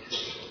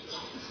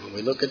 When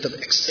we look at the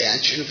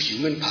expansion of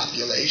human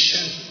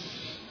population,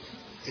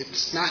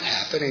 it's not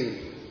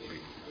happening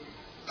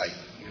by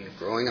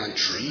growing on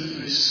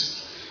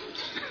trees.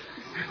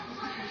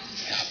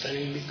 It's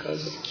happening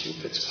because of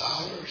Cupid's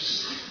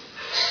powers.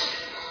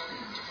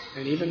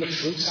 And even the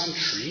fruits on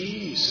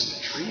trees and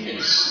the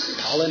trees,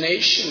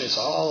 pollination is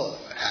all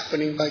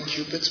happening by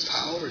Cupid's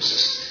powers,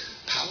 this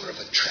power of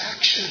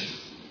attraction.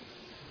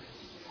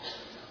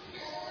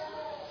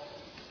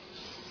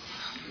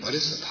 What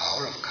is the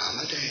power of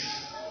Kamadev?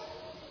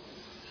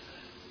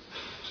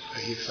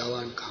 He fell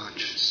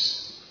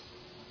unconscious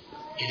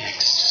in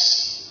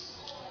ecstasy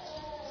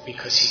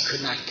because he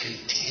could not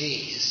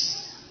contain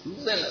his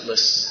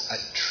limitless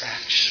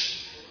attraction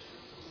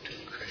to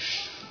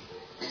Krishna.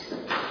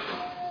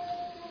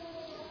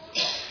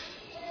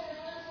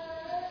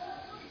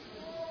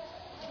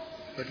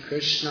 But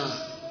Krishna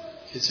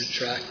is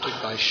attracted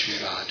by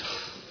Sri Radha.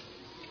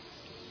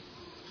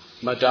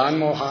 Madan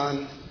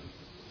Mohan,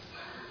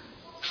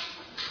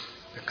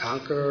 the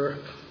conqueror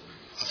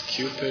of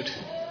Cupid,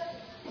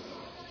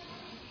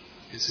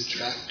 is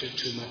attracted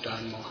to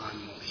Madan Mohan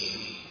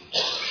Mohini,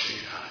 Sri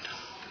Radha,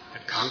 the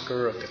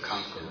conqueror of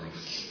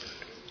Cupid.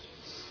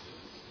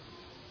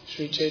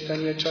 Sri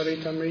Chaitanya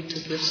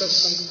Charitamrita gives us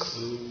some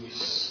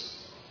clues.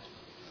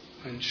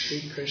 When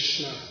Sri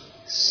Krishna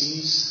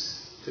sees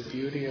the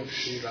beauty of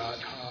Sri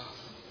Radha,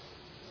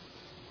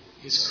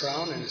 his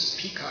crown and his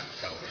peacock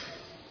feather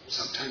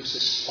sometimes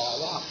just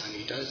fall off and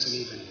he doesn't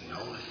even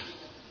know it.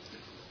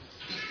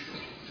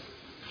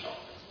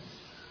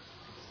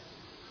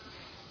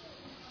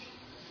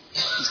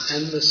 He's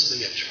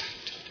endlessly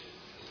attracted.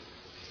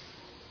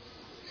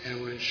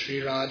 And when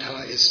Sri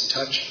Radha is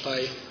touched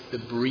by the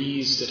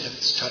breeze that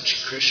has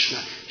touched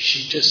Krishna,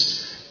 she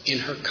just, in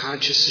her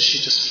consciousness, she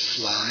just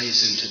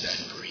flies into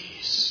that breeze.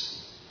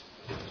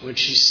 When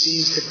she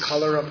sees the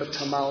color of a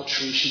tamal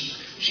tree,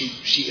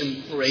 she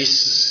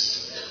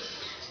embraces it.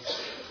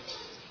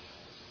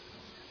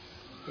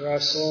 There are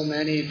so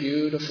many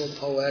beautiful,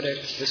 poetic,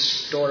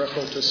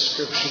 historical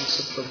descriptions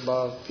of the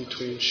love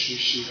between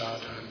Sri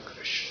Radha and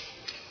Krishna.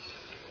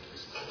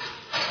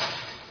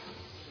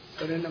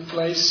 But in a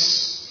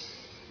place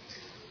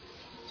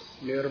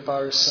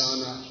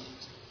Nirvarsana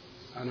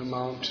on a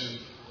mountain.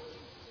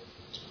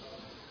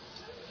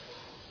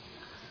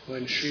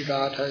 When Sri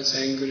Radha is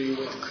angry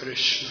with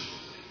Krishna,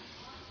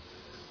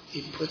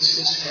 he puts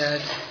his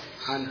head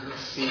on her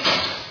feet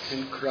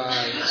and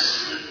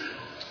cries,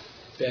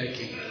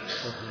 begging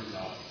for her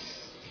love.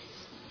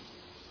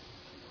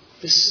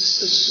 This is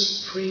the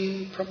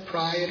supreme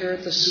proprietor,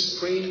 the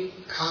supreme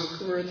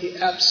conqueror, the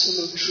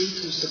absolute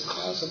truth, who's the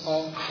cause of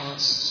all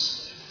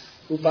causes,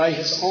 who by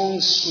his own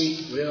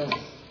sweet will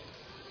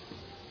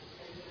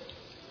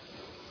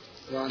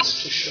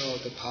wants to show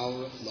the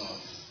power of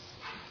love.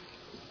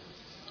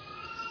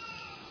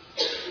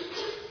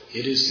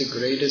 It is the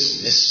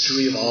greatest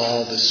mystery of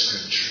all the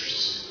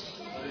scriptures.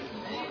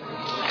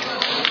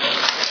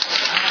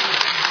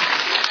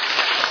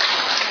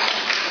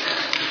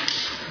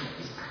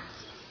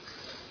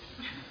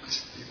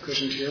 You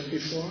couldn't hear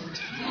before?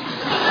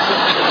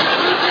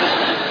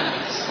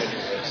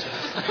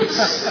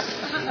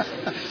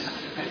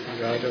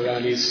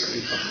 Radharani's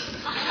Kripa.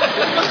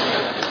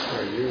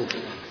 For you.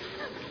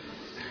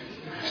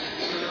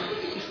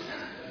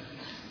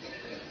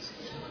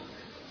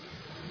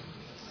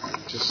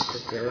 Just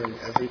preparing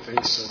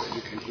everything so that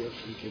you can hear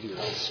from Gideon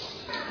also.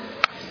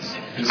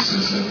 This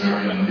is a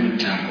very new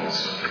temple,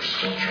 so they're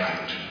still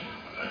trying to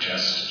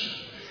adjust.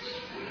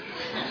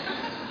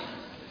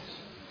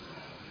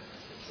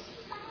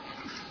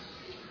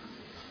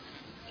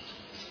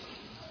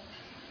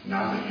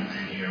 Now that you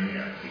can hear me,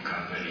 I've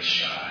become very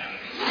shy.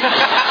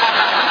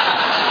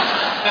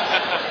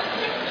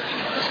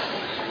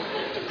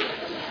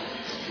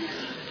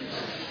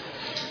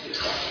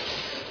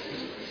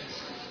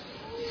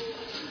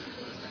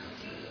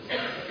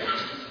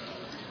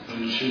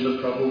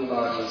 Srila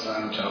Prabhupada was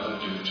on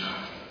Jaladuta.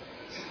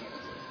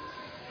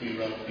 He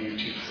wrote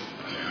beautiful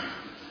prayer,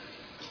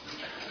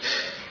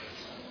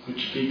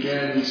 which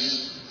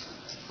begins,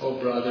 "O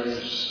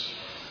brothers,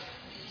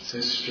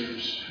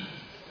 sisters,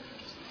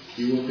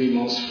 you will be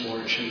most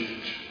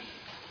fortunate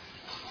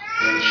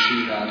when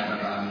Sri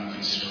Radharani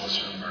bestows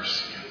her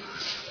mercy on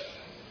us.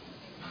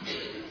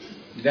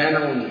 Then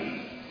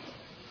only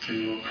can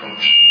you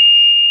approach them."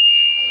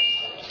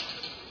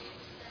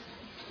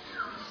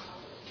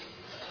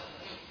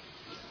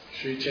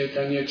 Sri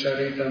Chaitanya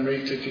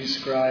Charitamrita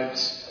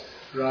describes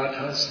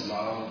Radha's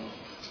love,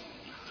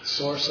 the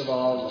source of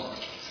all love,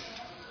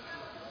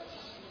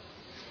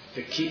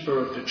 the keeper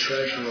of the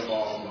treasure of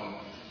all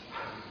love.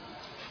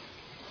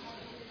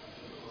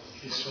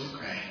 He's so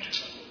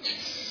great,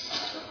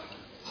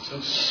 so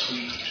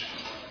sweet,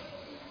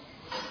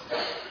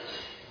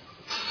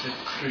 that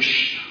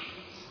Krishna,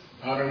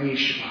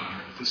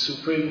 Parameshwar, the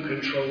supreme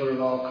controller of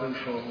all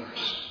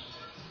controllers,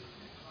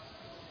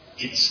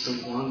 it's the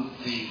one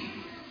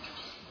thing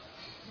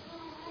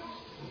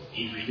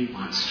he really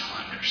wants to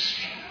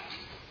understand.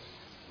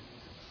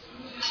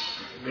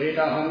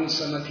 Vedaham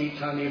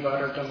samatitani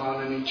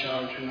bharatamanani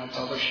charjana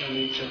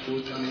pavashani cha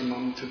bhutani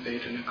mam tu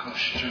vedana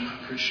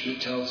kashtana. Krishna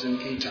tells in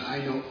Gita, I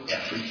know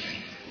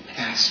everything,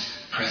 past,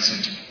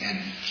 present,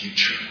 and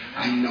future.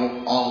 I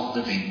know all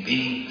living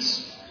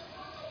beings.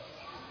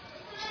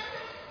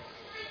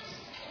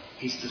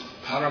 He's the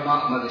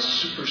Paramatma, the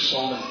super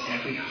soul in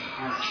every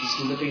heart. He's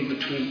living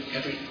between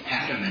every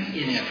atom and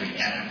in every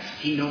atom.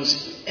 He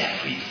knows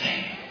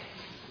everything.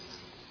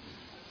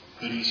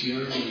 But he's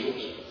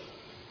yearning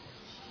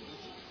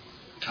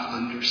to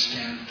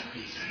understand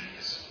three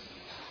things.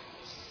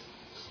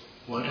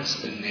 What is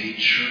the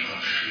nature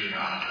of Sri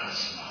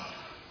Radha's love?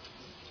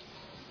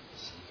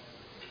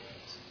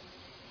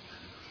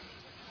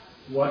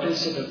 What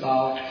is it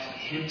about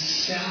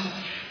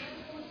himself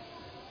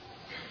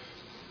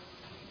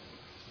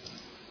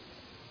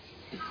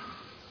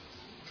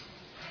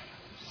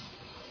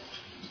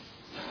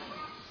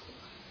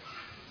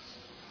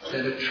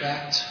that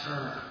attracts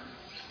her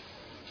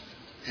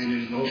and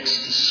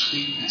invokes the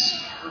sweetness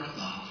of her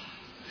love?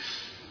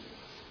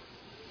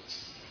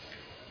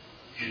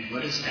 And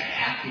what is the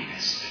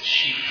happiness that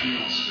she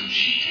feels when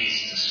she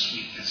tastes the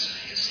sweetness of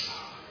his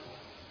love?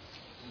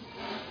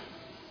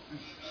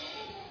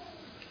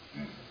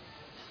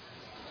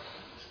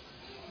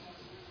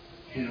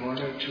 In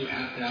order to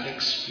have that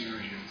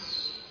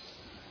experience,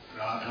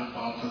 Radha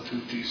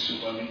Bhavatuti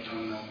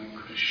Suvalitam Nami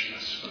Krishna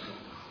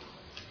Swarupa,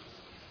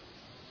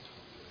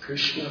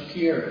 Krishna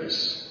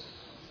appears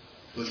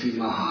with the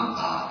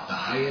Mahabhav, the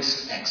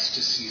highest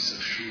ecstasies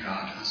of Sri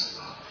Radha's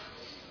love,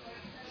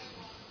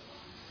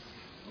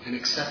 and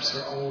accepts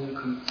her own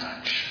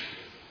complexion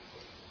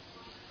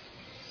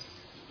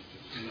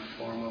in the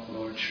form of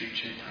Lord Sri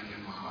Chaitanya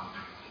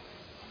Mahaprabhu.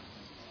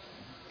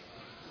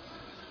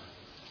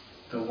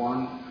 The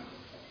one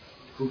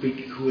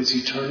who is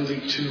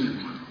eternally two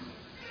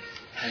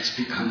has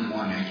become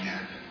one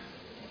again.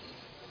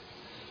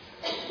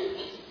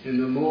 In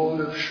the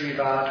mood of Sri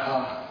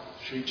Radha,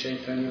 Sri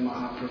Chaitanya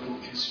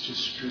Mahaprabhu is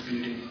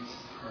distributing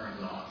her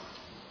love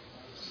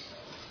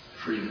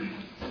freely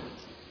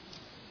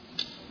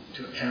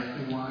to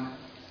everyone,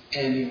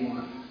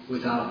 anyone,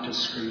 without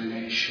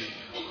discrimination,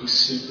 who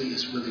simply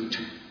is willing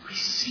to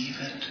receive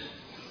it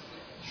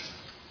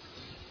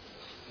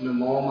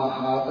Namo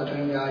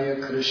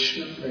Mahavaranyaya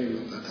Krishna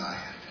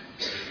Premapadaya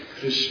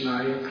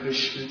Krishnaya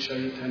Krishna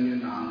Chaitanya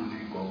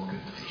Namane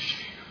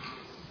Gaurapeshe.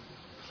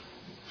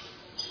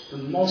 The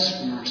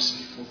most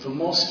merciful, the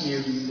most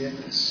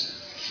munificent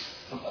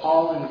of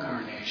all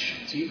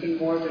incarnations, even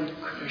more than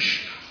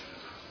Krishna.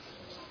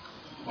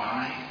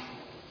 Why?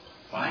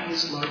 Why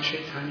is Lord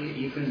Chaitanya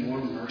even more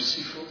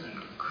merciful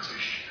than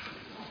Krishna?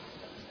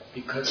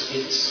 Because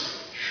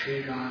it's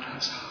Sri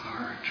Radha's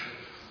heart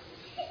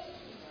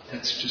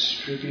that's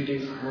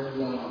distributing her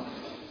love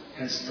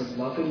as the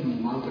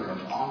loving mother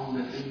of all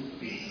living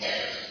beings.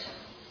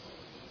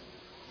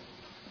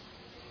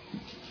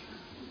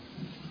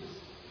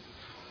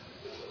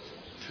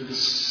 Through the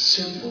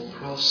simple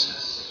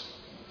process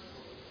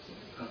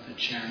of the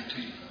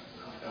chanting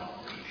of the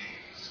holy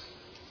names.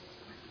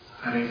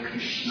 Hare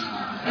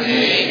Krishna,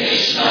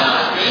 Krishna,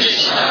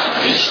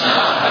 Krishna,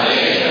 Hare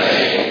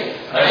Hare,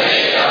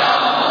 Hare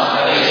Rama,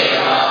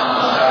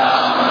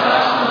 Rama,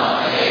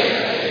 Hare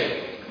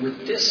Hare. With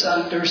this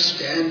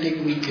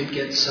understanding, we could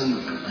get some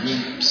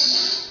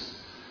glimpse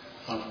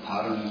of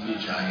Param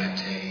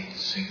Vijayate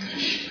Sri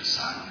Krishna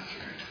Sankirtan.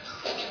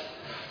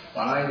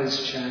 By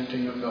this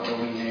chanting of the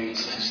holy names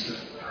is the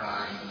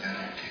prime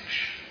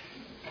benediction.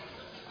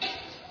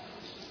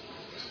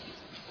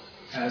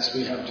 As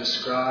we have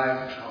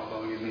described,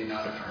 although you may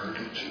not have heard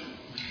it,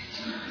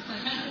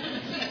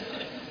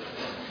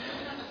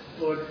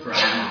 Lord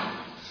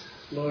Brahma,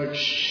 Lord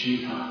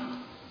Shiva,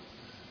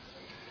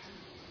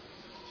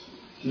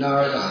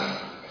 Narada,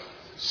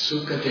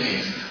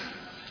 Sukadeva,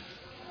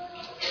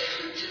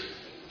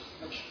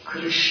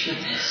 Krishna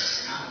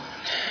himself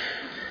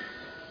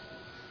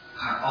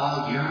are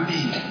all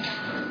yearning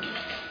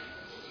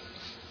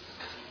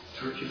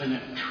for even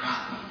a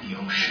drop of the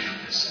ocean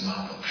of this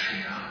love of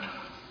Sri Radha.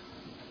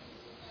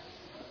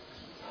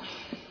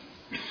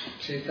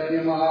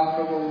 Chaitanya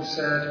Mahaprabhu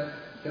said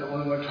that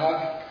when we're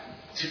talking,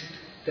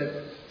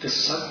 that the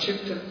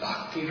subject of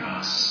Bhakti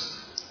Ras,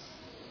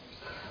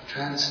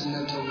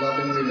 transcendental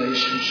loving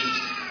relationships,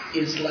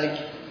 is like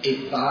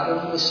a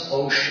bottomless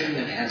ocean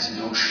that has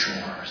no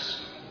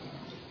shores.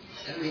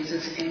 That means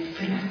it's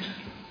infinite.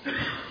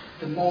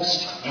 The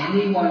most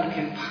anyone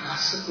can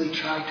possibly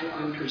try to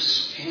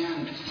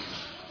understand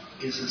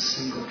is a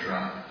single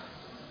drop.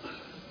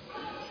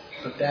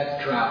 But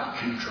that drop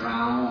can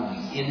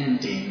drown,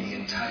 inundate the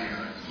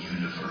entire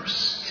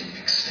universe in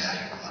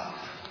ecstatic love.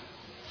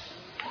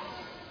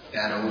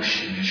 That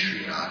ocean is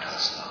Sri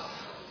Radha's love.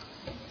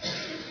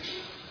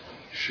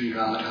 Sri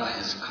Radha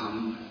has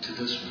come to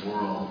this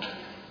world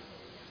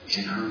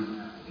in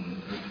her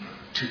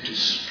to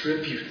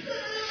distribute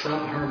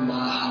from her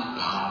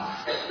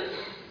Mahabhav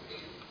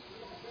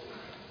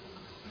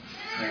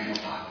Prema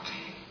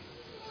Bhakti,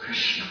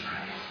 Krishna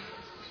Prema.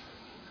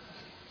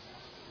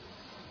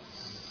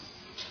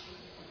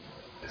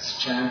 This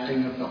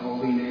chanting of the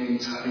holy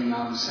names,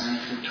 Harinam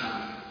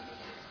Sankirtan,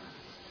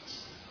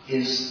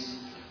 is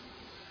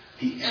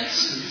the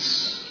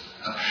essence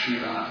of Sri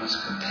Radha's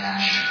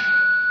compassion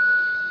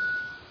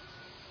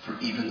for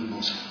even the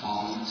most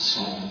fallen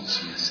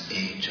souls in this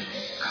age of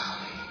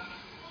Kali.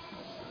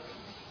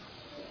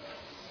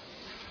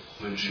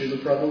 When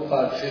Srila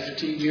Prabhupada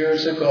 50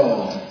 years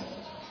ago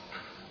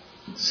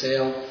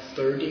sailed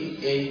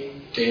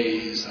 38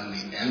 days on the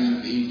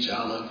MV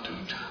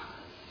Jaladuta,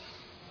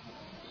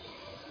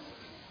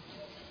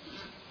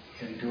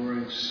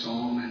 enduring so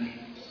many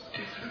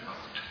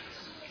difficulties.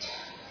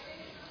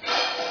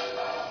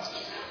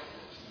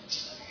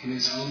 In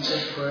his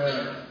humble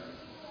prayer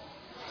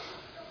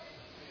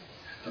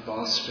at the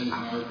Boston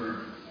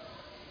Harbor,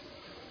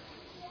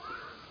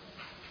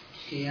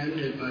 he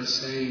ended by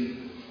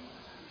saying,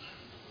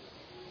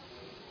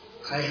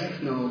 I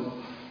have no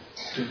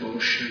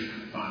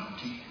devotion,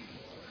 bhakti,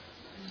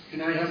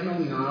 and I have no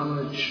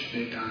knowledge,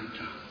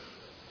 Vedanta,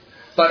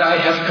 but I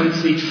have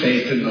complete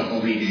faith in the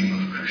holy name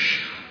of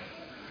Krishna.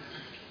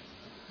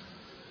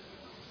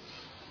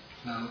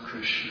 Now,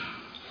 Krishna,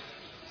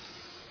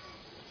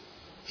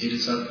 it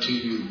is up to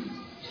you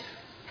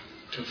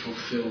to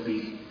fulfill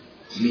the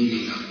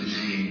meaning of the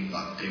name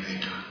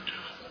Bhaktivedanta.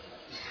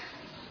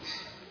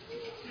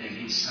 And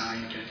he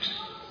signed it,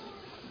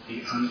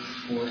 the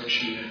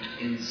unfortunate,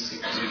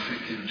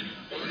 insignificant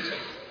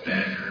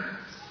beggar,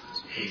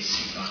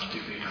 A.C.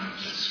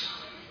 Bhaktivedanta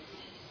Swami.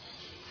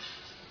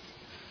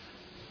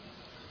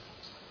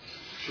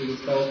 Srila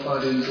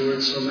Prabhupada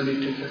endured so many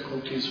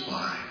difficulties.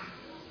 Why?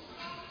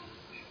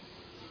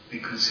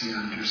 Because he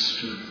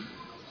understood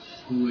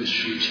who is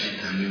Sri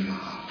Chaitanya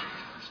Mahaprabhu.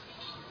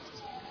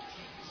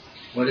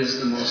 What is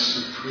the most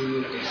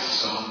supremely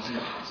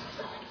exalted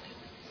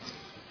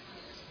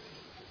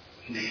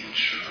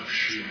nature of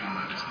Sri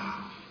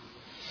Radha?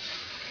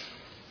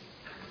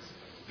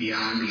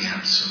 Beyond the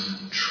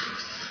absolute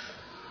truth,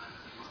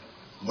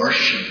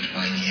 worshipped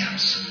by the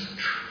absolute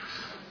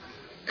truth,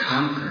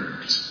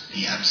 conquers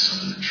the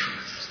absolute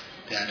truth.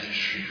 That is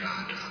Sri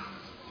Radha.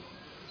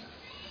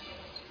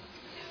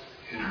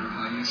 In her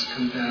highest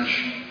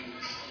compassion,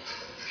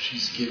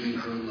 she's giving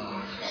her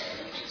love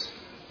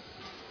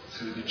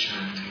through the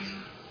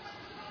chanting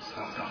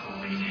of the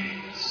holy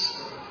names.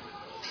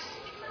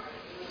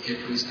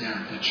 It was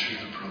that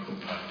Srila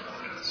Prabhupada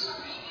taught us.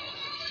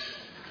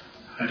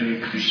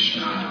 Hare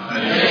Krishna,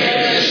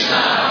 Hare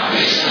Krishna,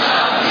 Krishna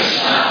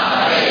Krishna,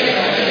 Hare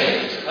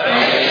Hare,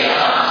 Hare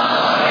Rama,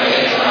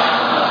 Hare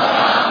Rama,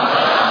 Rama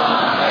Rama,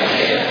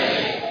 Hare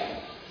Hare.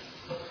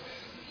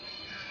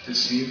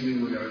 This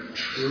evening we are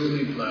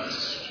truly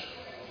blessed.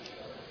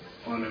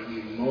 One of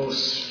the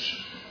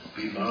most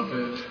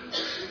beloved,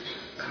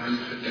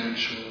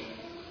 confidential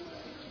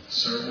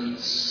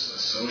servants,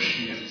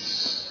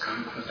 associates,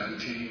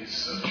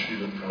 confidentees of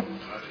Srila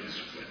Prabhupada is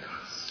with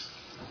us.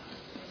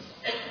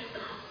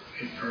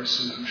 A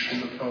person whom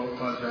Srila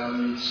Prabhupada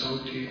valued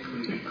so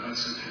deeply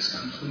because of his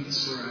complete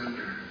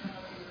surrender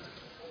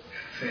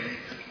and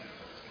faith.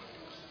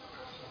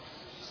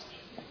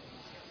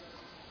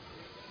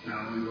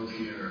 Now we will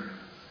hear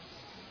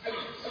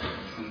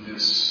from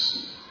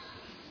this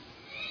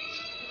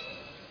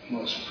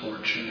most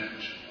fortunate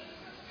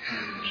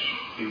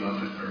and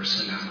beloved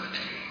personality,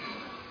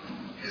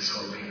 His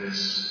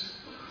Holiness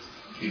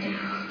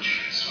Radhanath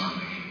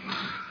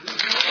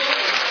Swami.